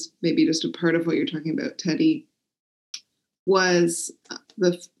 this is maybe just a part of what you're talking about, Teddy, was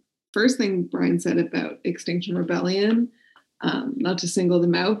the first thing Brian said about Extinction Rebellion, not to single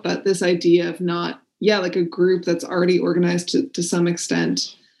them out, but this idea of like a group that's already organized to some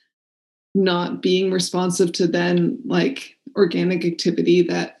extent, not being responsive to then like organic activity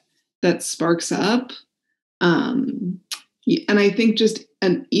that sparks up. And I think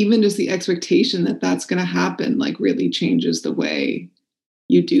even just the expectation that that's going to happen, like really changes the way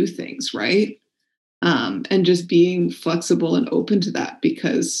you do things, right? And just being flexible and open to that,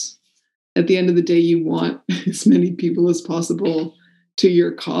 because at the end of the day, you want as many people as possible to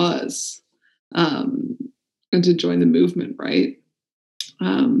your cause, and to join the movement, right?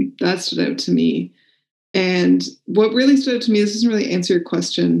 That stood out to me. And what really stood out to me, this doesn't really answer your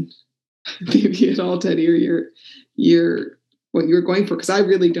question, maybe at all, Teddy, or what you're going for, because I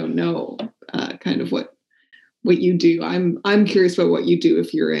really don't know kind of what you do. I'm curious about what you do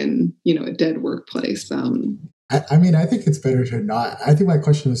if you're in a dead workplace. I mean, I think it's better to not. I think my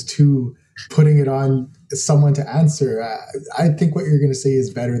question was too putting it on someone to answer. I think what you're going to say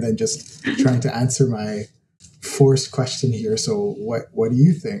is better than just trying to answer my forced question here. So what do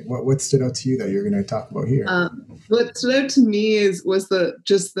you think? What stood out to you that you're going to talk about here? What stood out to me was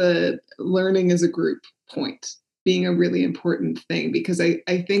the learning as a group point being a really important thing, because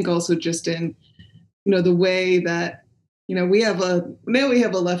I think also just in the way that we have a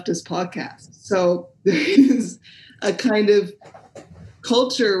leftist podcast, so there is a kind of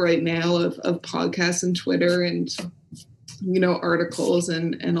culture right now of podcasts and Twitter and articles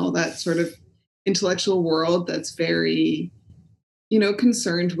and all that sort of intellectual world that's very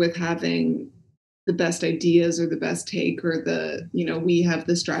concerned with having the best ideas or the best take, or we have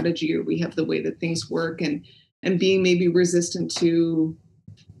the strategy, or we have the way that things work, and being maybe resistant to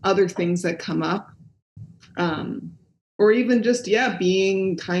other things that come up, or even just,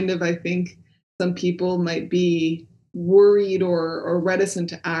 being kind of, I think some people might be worried or reticent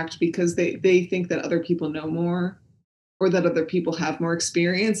to act because they think that other people know more or that other people have more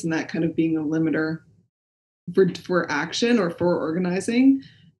experience, and that kind of being a limiter for action or for organizing.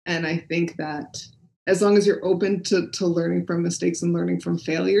 And I think that as long as you're open to learning from mistakes and learning from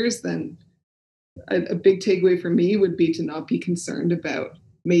failures, then a big takeaway for me would be to not be concerned about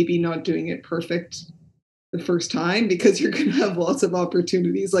maybe not doing it perfect the first time, because you're going to have lots of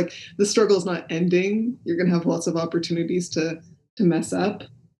opportunities. Like, the struggle is not ending. You're going to have lots of opportunities to mess up,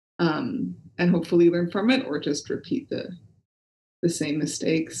 and hopefully learn from it, or just repeat the same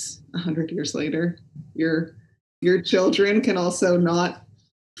mistakes 100 years later. Your children can also not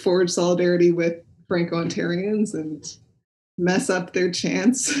forge solidarity with Franco-Ontarians and mess up their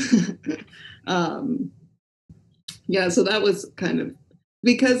chance. So that was kind of,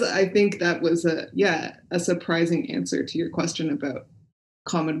 because I think that was a surprising answer to your question about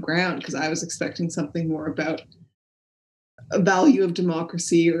common ground, because I was expecting something more about a value of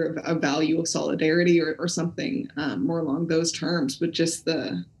democracy or a value of solidarity or something more along those terms. But just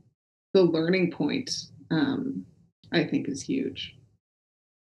the learning point, I think, is huge.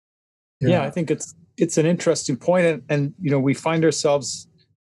 Yeah, I think it's an interesting point, and we find ourselves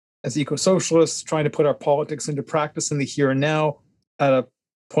as eco-socialists trying to put our politics into practice in the here and now at a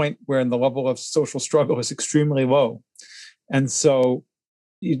point where the level of social struggle is extremely low, and so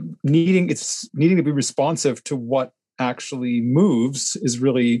needing to be responsive to what actually moves is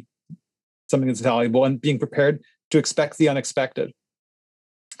really something that's valuable, and being prepared to expect the unexpected,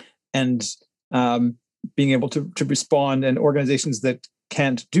 and being able to respond. And organizations that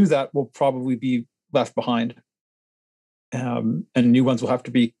can't do that will probably be left behind, and new ones will have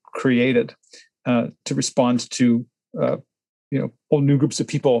to be created to respond to whole new groups of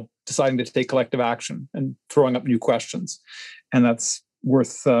people deciding to take collective action and throwing up new questions. And that's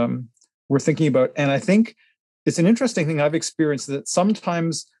worth thinking about. And I think it's an interesting thing I've experienced, that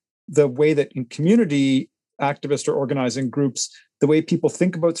sometimes the way that in community activist or organizing groups, the way people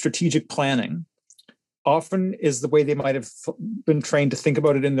think about strategic planning often is the way they might have been trained to think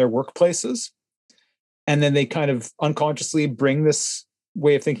about it in their workplaces. And then they kind of unconsciously bring this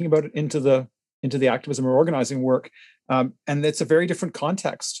way of thinking about it into the activism or organizing work. And it's a very different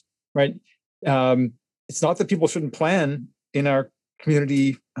context, right? It's not that people shouldn't plan in our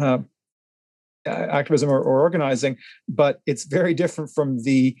community activism or organizing, but it's very different from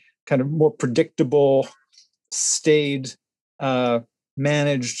the kind of more predictable, staid,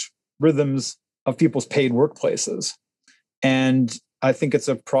 managed rhythms of people's paid workplaces. And I think it's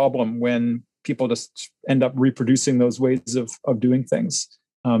a problem when people just end up reproducing those ways of doing things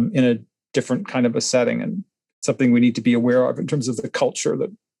in a different kind of a setting, and something we need to be aware of in terms of the culture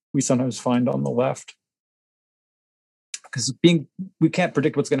that we sometimes find on the left. Because we can't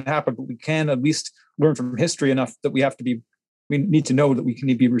predict what's going to happen, but we can at least learn from history enough that we need to know that we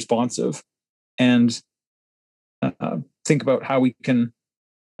can be responsive and think about how we can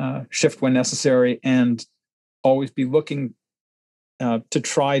shift when necessary, and always be looking to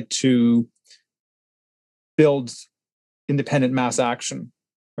try to build independent mass action,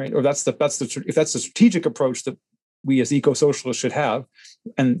 right? Or if that's the strategic approach that we as eco-socialists should have.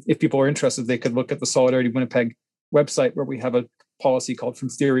 And if people are interested, they could look at the Solidarity Winnipeg website, where we have a policy called From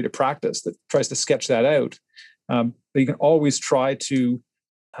Theory to Practice that tries to sketch that out. But you can always try to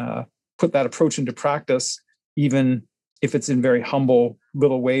put that approach into practice, even if it's in very humble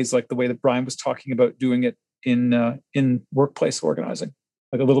little ways, like the way that Brian was talking about doing it in workplace organizing,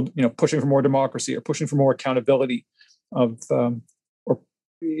 like a little, pushing for more democracy, or pushing for more accountability or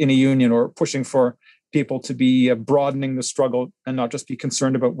in a union, or pushing for people to be broadening the struggle and not just be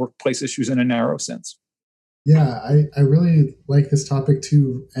concerned about workplace issues in a narrow sense. Yeah, I really like this topic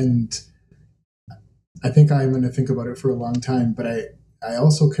too, and I think I'm going to think about it for a long time. But I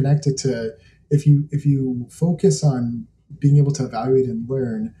also connect it to, if you focus on being able to evaluate and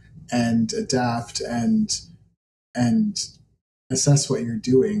learn and adapt and assess what you're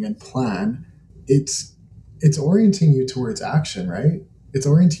doing and plan, it's orienting you towards action, right? It's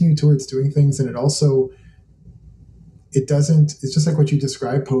orienting you towards doing things, and it's just like what you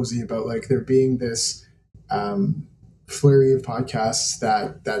described, Posey, about like there being this flurry of podcasts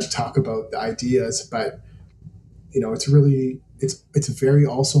that talk about the ideas, but it's very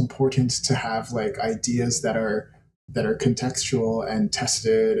also important to have like ideas that are contextual and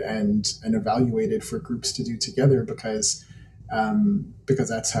tested and evaluated for groups to do together, because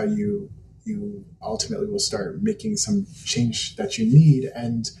that's how you ultimately will start making some change that you need.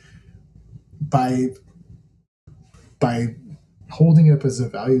 And by holding it up as a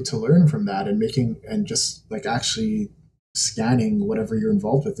value to learn from that, and just like actually scanning whatever you're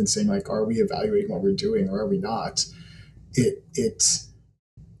involved with and saying like, are we evaluating what we're doing or are we not? It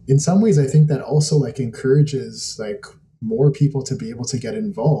in some ways, I think that also like encourages like more people to be able to get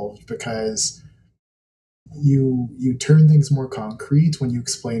involved, because you turn things more concrete when you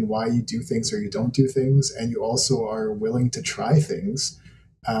explain why you do things or you don't do things, and you also are willing to try things.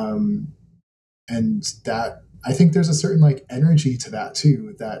 And that, I think there's a certain like energy to that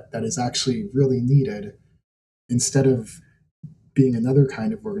too, that is actually really needed, instead of being another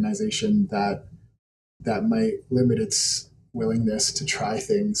kind of organization that might limit its willingness to try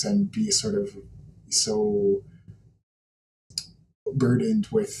things and be sort of so burdened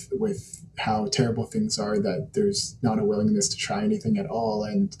with how terrible things are that there's not a willingness to try anything at all,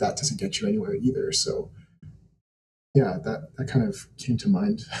 and that doesn't get you anywhere either. So yeah, that kind of came to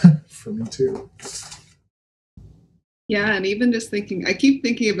mind for me too. Yeah, and even just thinking, I keep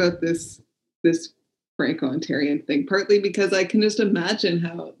thinking about this Franco-Ontarian thing, partly because I can just imagine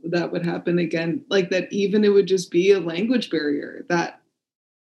how that would happen again, like that even it would just be a language barrier that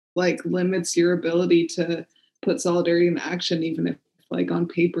like limits your ability to put solidarity in action, even if like on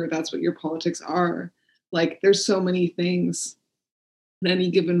paper that's what your politics are. Like there's so many things at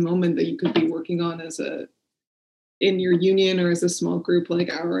any given moment that you could be working on in your union or as a small group like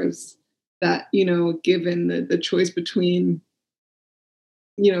ours, that, given the choice between,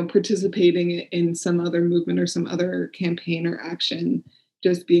 participating in some other movement or some other campaign or action,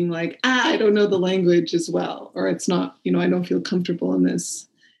 just being like, I don't know the language as well, or it's not, I don't feel comfortable in this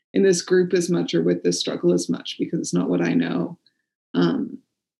group as much or with this struggle as much because it's not what I know.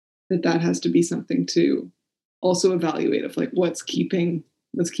 That has to be something to also evaluate of like what's keeping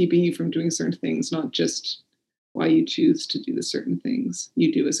you from doing certain things, not just why you choose to do the certain things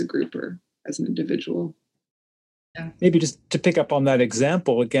you do as a group or as an individual. Yeah. Maybe just to pick up on that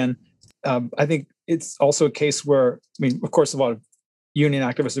example again, I think it's also a case where, of course, a lot of union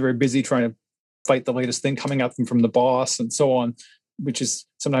activists are very busy trying to fight the latest thing coming at them from the boss and so on, which is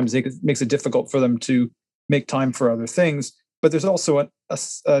sometimes makes it difficult for them to make time for other things. But there's also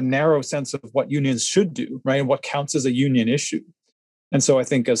a narrow sense of what unions should do, right? And what counts as a union issue. And so I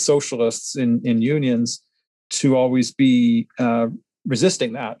think as socialists in unions, to always be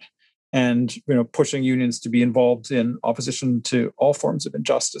resisting that and pushing unions to be involved in opposition to all forms of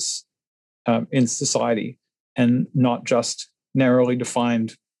injustice in society, and not just narrowly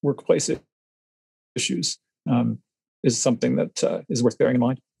defined workplace issues, is something that is worth bearing in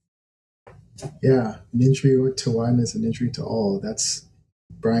mind. Yeah, an injury to one is an injury to all. That's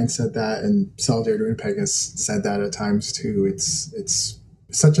Brian said that, and Solidarity Winnipeg has said that at times too. It's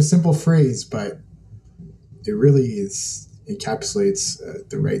such a simple phrase, but it really encapsulates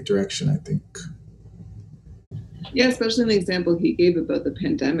the right direction, I think. Yeah, especially in the example he gave about the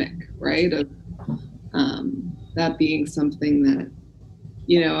pandemic, right? Of that being something that,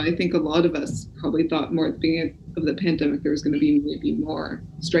 I think a lot of us probably thought more at the beginning of the pandemic there was going to be maybe more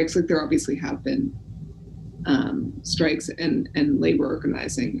strikes, like there obviously have been strikes and labor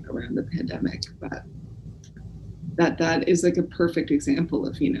organizing around the pandemic, but that is like a perfect example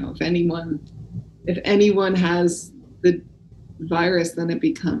of, if anyone has the virus, then it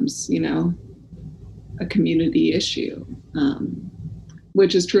becomes, a community issue,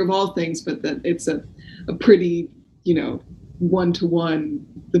 which is true of all things, but that it's a pretty, one-to-one,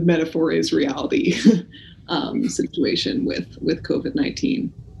 the metaphor is reality situation with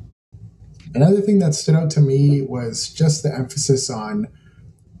COVID-19. Another thing that stood out to me was just the emphasis on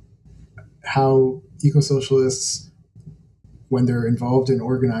how eco-socialists, when they're involved in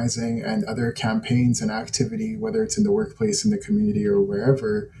organizing and other campaigns and activity, whether it's in the workplace, in the community, or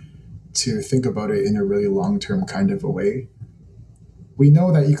wherever, to think about it in a really long-term kind of a way. We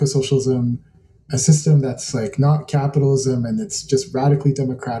know that eco-socialism, a system that's like not capitalism and it's just radically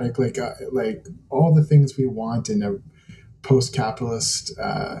democratic, like all the things we want in a post-capitalist,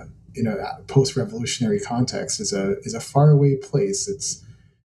 post-revolutionary context, is a faraway place.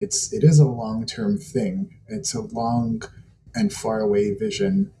 It is a long-term thing. It's a long and faraway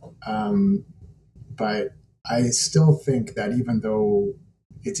vision. But I still think that even though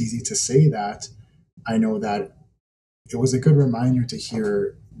it's easy to say that, I know that it was a good reminder to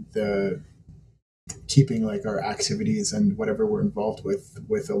hear the keeping like our activities and whatever we're involved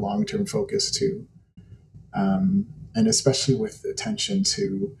with a long-term focus too. And especially with attention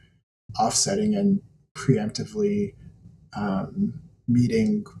to offsetting and preemptively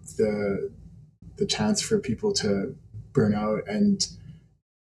meeting the chance for people to burn out, and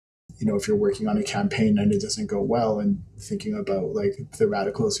if you're working on a campaign and it doesn't go well, and thinking about like the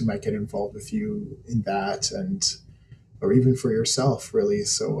radicals who might get involved with you in that, and or even for yourself, really.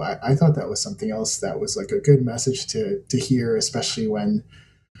 So I thought that was something else that was like a good message to hear, especially when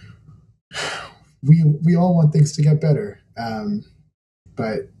we all want things to get better.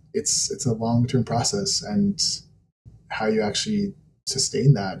 But it's a long-term process, and how you actually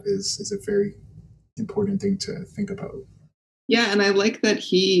sustain that is a very important thing to think about. Yeah, and I like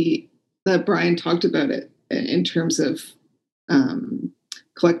that Brian talked about it in terms of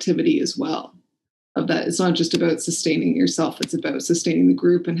collectivity as well. Of that, it's not just about sustaining yourself; it's about sustaining the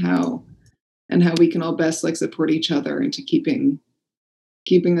group and how we can all best like support each other into keeping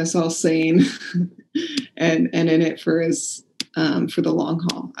us all sane and in it for the long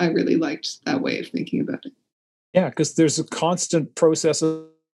haul. I really liked that way of thinking about it. Yeah, because there's a constant process of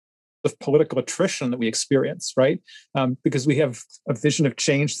political attrition that we experience, right? Because we have a vision of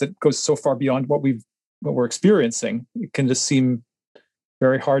change that goes so far beyond what we're experiencing. It can just seem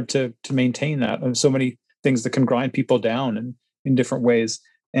very hard to maintain that. And so many things that can grind people down in different ways.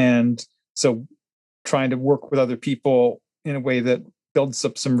 And so trying to work with other people in a way that builds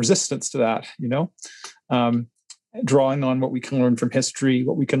up some resistance to that, drawing on what we can learn from history,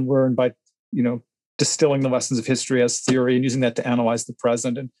 what we can learn by, distilling the lessons of history as theory and using that to analyze the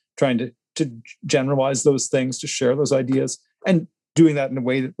present and trying to generalize those things, to share those ideas, and doing that in a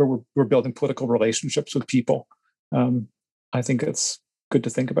way where we're building political relationships with people. I think it's good to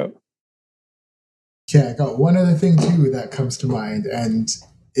think about. Yeah, I got one other thing too that comes to mind, and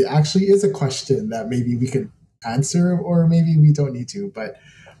it actually is a question that maybe we could answer or maybe we don't need to, but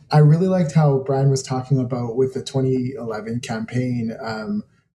I really liked how Brian was talking about with the 2011 campaign,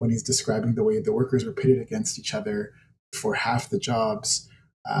 when he's describing the way the workers were pitted against each other for half the jobs,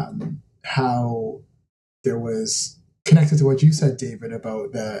 how there was, connected to what you said, David,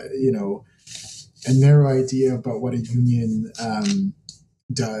 about a narrow idea about what a union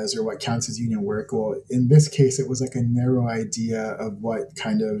does or what counts as union work. Well, in this case, it was like a narrow idea of what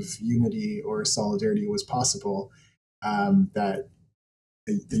kind of unity or solidarity was possible, that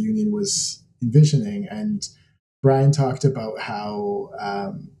the union was envisioning. And Brian talked about how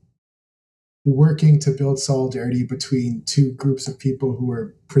working to build solidarity between two groups of people who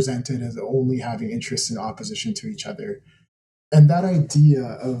were presented as only having interests in opposition to each other. And that idea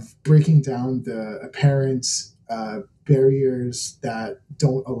of breaking down the apparent barriers that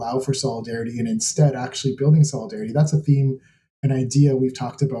don't allow for solidarity and instead actually building solidarity, that's a theme, an idea we've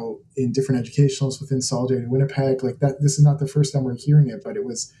talked about in different educationals within Solidarity Winnipeg. Like that, this is not the first time we're hearing it, but it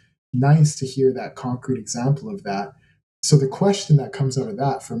was nice to hear that concrete example of that. So the question that comes out of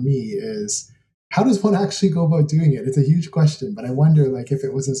that for me is, how does one actually go about doing it? It's a huge question, but I wonder, like, if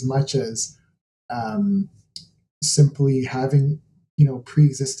it was as much as simply having,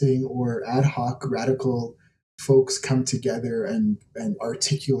 pre-existing or ad hoc radical folks come together and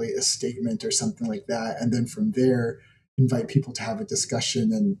articulate a statement or something like that, and then from there invite people to have a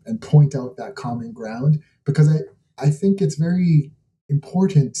discussion and point out that common ground. Because I think it's very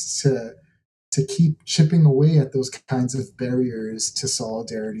important to keep chipping away at those kinds of barriers to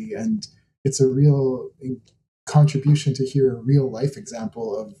solidarity. And it's a real contribution to hear a real life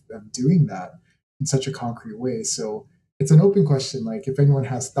example of doing that in such a concrete way. So it's an open question, like if anyone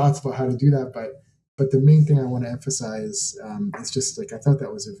has thoughts about how to do that, but the main thing I want to emphasize is just like, I thought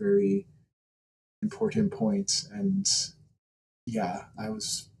that was a very important point. And yeah, I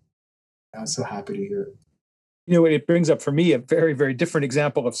was so happy to hear it. It brings up for me a very, very different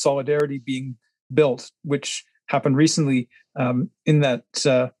example of solidarity being built, which happened recently in that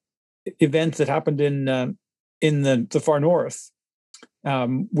event that happened in the far north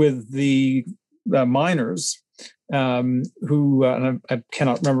with the miners who, and I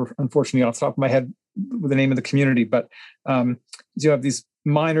cannot remember, unfortunately, off the top of my head, the name of the community, but you have these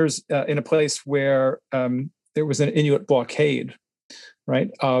miners in a place where there was an Inuit blockade, right?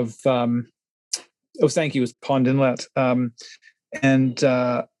 Thank you, it was Pond Inlet, and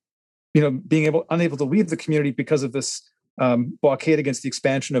being unable to leave the community because of this blockade against the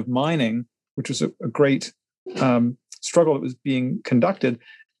expansion of mining, which was a great struggle that was being conducted,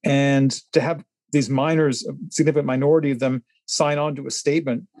 and to have these miners, a significant minority of them, sign on to a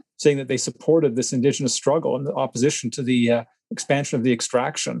statement saying that they supported this Indigenous struggle in the opposition to the expansion of the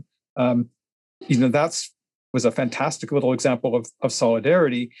extraction. That was a fantastic little example of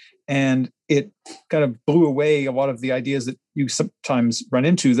solidarity, and it kind of blew away a lot of the ideas that you sometimes run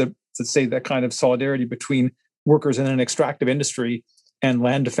into that say that kind of solidarity between workers in an extractive industry and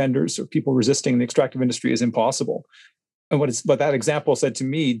land defenders or people resisting the extractive industry is impossible. And what that example said to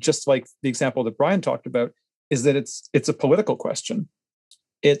me, just like the example that Brian talked about, is that it's a political question.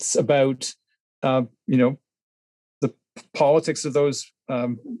 It's about the politics of those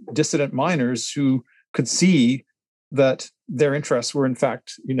dissident miners who could see that their interests were in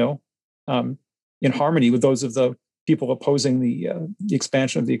fact, in harmony with those of the people opposing the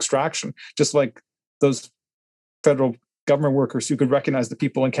expansion of the extraction, just like those federal government workers who could recognize the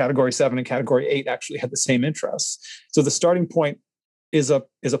people in Category 7 and Category 8 actually had the same interests. So the starting point is a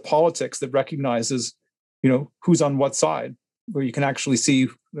politics that recognizes, who's on what side, where you can actually see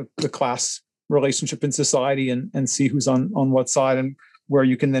the class relationship in society and see who's on what side, and where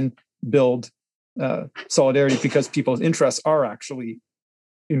you can then build solidarity because people's interests are actually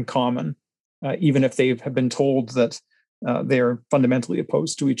in common, even if they have been told that they are fundamentally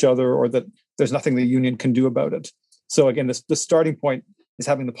opposed to each other or that there's nothing the union can do about it. So again, the starting point is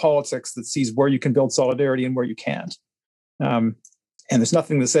having the politics that sees where you can build solidarity and where you can't. And there's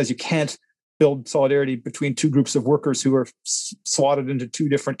nothing that says you can't build solidarity between two groups of workers who are slotted into two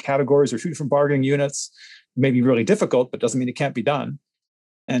different categories or two different bargaining units. It may be really difficult, but doesn't mean it can't be done.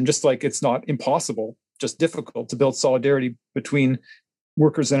 And just like it's not impossible, just difficult to build solidarity between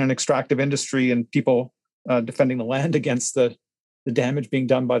workers in an extractive industry and people defending the land against the damage being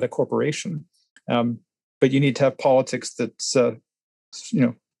done by the corporation. But you need to have politics that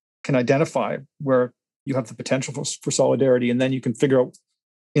can identify where you have the potential for solidarity, and then you can figure out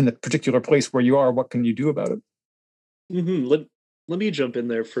in the particular place where you are, what can you do about it? Mm-hmm. Let me jump in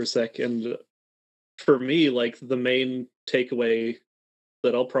there for a second. For me, like the main takeaway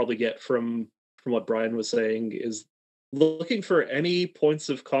that I'll probably get from what Brian was saying is looking for any points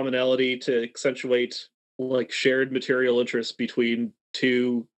of commonality to accentuate like shared material interests between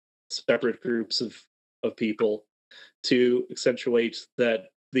two separate groups of people, to accentuate that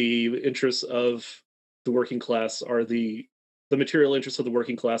the interests of the working class are the material interests of the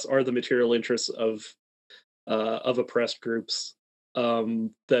working class are the material interests of oppressed groups,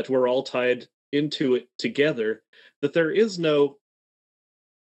 that we're all tied into it together, that there is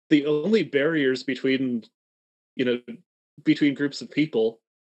the only barriers between groups of people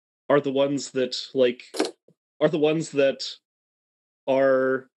are the ones that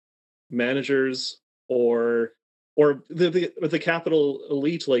are managers or the capital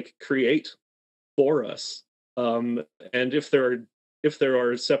elite like create for us. And if there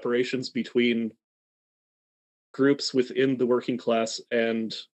are separations between groups within the working class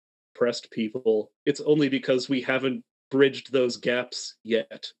and oppressed people, it's only because we haven't bridged those gaps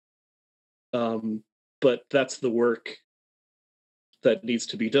yet. But that's the work that needs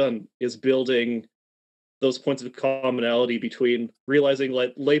to be done, is building those points of commonality between realizing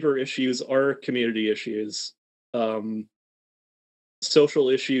like labor issues are community issues, social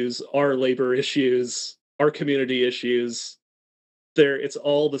issues are labor issues, are community issues. It's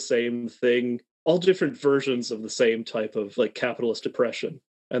all the same thing, all different versions of the same type of like capitalist oppression.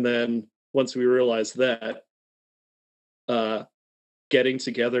 And then once we realize that, getting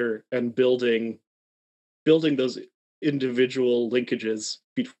together and building those individual linkages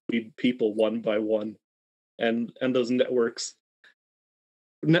between people one by one, and those networks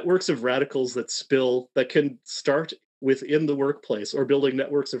of radicals that can start within the workplace, or building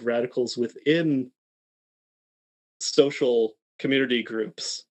networks of radicals within social community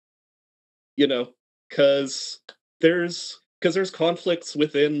groups, because there's conflicts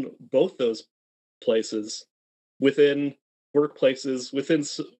within both those places, within workplaces,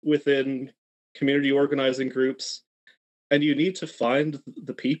 within community organizing groups, and you need to find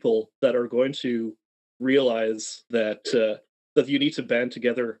the people that are going to realize that you need to band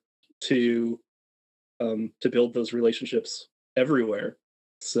together to build those relationships everywhere.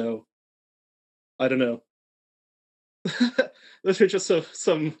 So I don't know. Those are just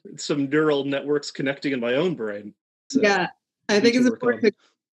some neural networks connecting in my own brain. So yeah, I think it's important to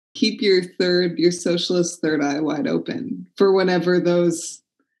keep your socialist third eye wide open for whenever those,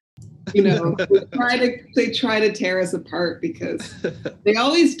 they try to tear us apart, because they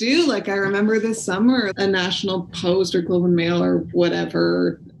always do. Like I remember this summer, a National Post or Globe and Mail or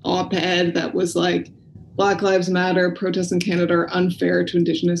whatever op-ed that was like, Black Lives Matter, protests in Canada are unfair to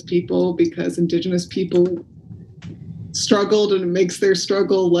Indigenous people because Indigenous people struggled and it makes their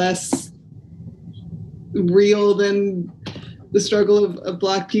struggle less real than the struggle of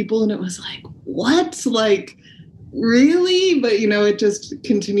Black people. And it was like, what? Like, really? But, it just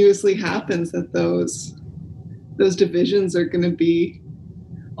continuously happens that those divisions are going to be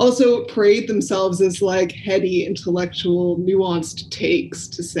also parade themselves as like heady, intellectual, nuanced takes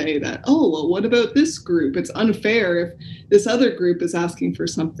to say that, oh, well, what about this group? It's unfair if this other group is asking for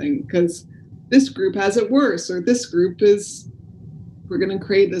something because this group has it worse, or this group we're going to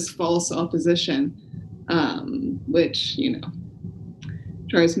create this false opposition, which,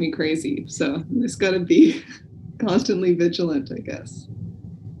 drives me crazy. So it's got to be constantly vigilant, I guess.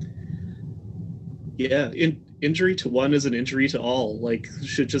 Yeah. injury to one is an injury to all. Like,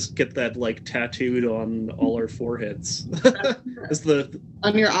 should just get that like tattooed on all our foreheads. It's the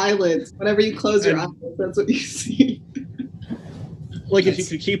on your eyelids. Whenever you close your eyelids, that's what you see. Like, if you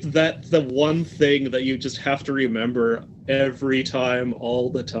could keep that, the one thing that you just have to remember every time, all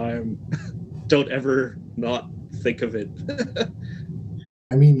the time, don't ever not think of it.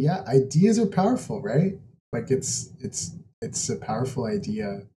 I mean, yeah, ideas are powerful, right? Like it's a powerful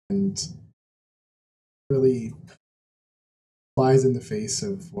idea and really flies in the face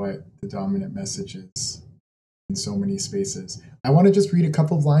of what the dominant message is in so many spaces. I want to just read a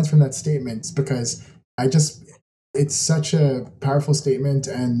couple of lines from that statement because it's such a powerful statement,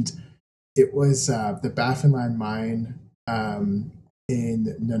 and it was the Baffinland mine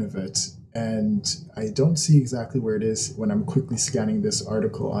in Nunavut. And I don't see exactly where it is when I'm quickly scanning this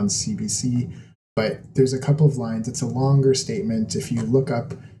article on CBC, but there's a couple of lines. It's a longer statement. If you look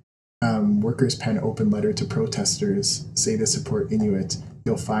up workers' pen open letter to protesters, say to support Inuit,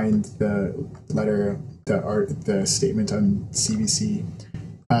 you'll find the letter, the statement on CBC.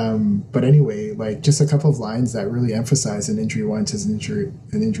 But anyway, like just a couple of lines that really emphasize an injury once is an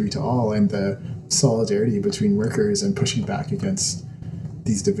injury to all, and the solidarity between workers and pushing back against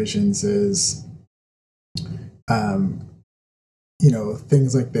these divisions is,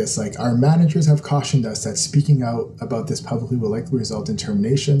 things like this. Like, our managers have cautioned us that speaking out about this publicly will likely result in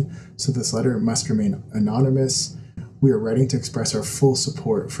termination, so this letter must remain anonymous. We are writing to express our full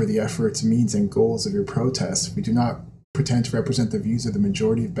support for the efforts, means, and goals of your protest. We do not pretend to represent the views of the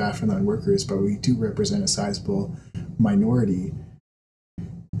majority of Baffinland workers, but we do represent a sizable minority.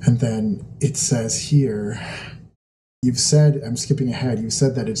 And then it says here, you've said, I'm skipping ahead, you've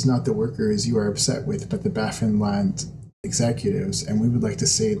said that it's not the workers you are upset with, but the Baffinland executives, and we would like to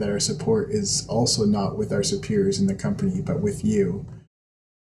say that our support is also not with our superiors in the company, but with you.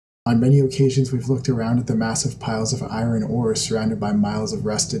 On many occasions, we've looked around at the massive piles of iron ore surrounded by miles of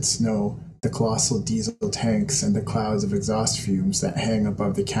rusted snow, the colossal diesel tanks, and the clouds of exhaust fumes that hang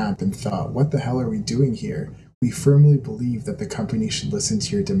above the camp and thought, what the hell are we doing here? We firmly believe that the company should listen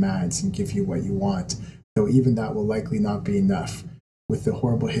to your demands and give you what you want, though even that will likely not be enough. With the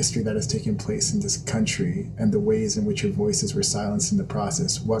horrible history that has taken place in this country and the ways in which your voices were silenced in the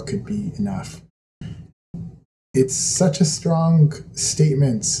process, what could be enough? It's such a strong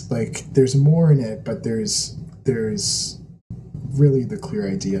statement. Like, there's more in it, but there's really the clear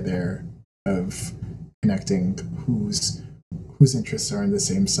idea there of connecting whose interests are on the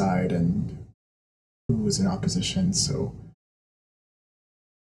same side and who is in opposition. So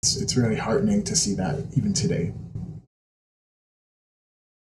it's really heartening to see that even today.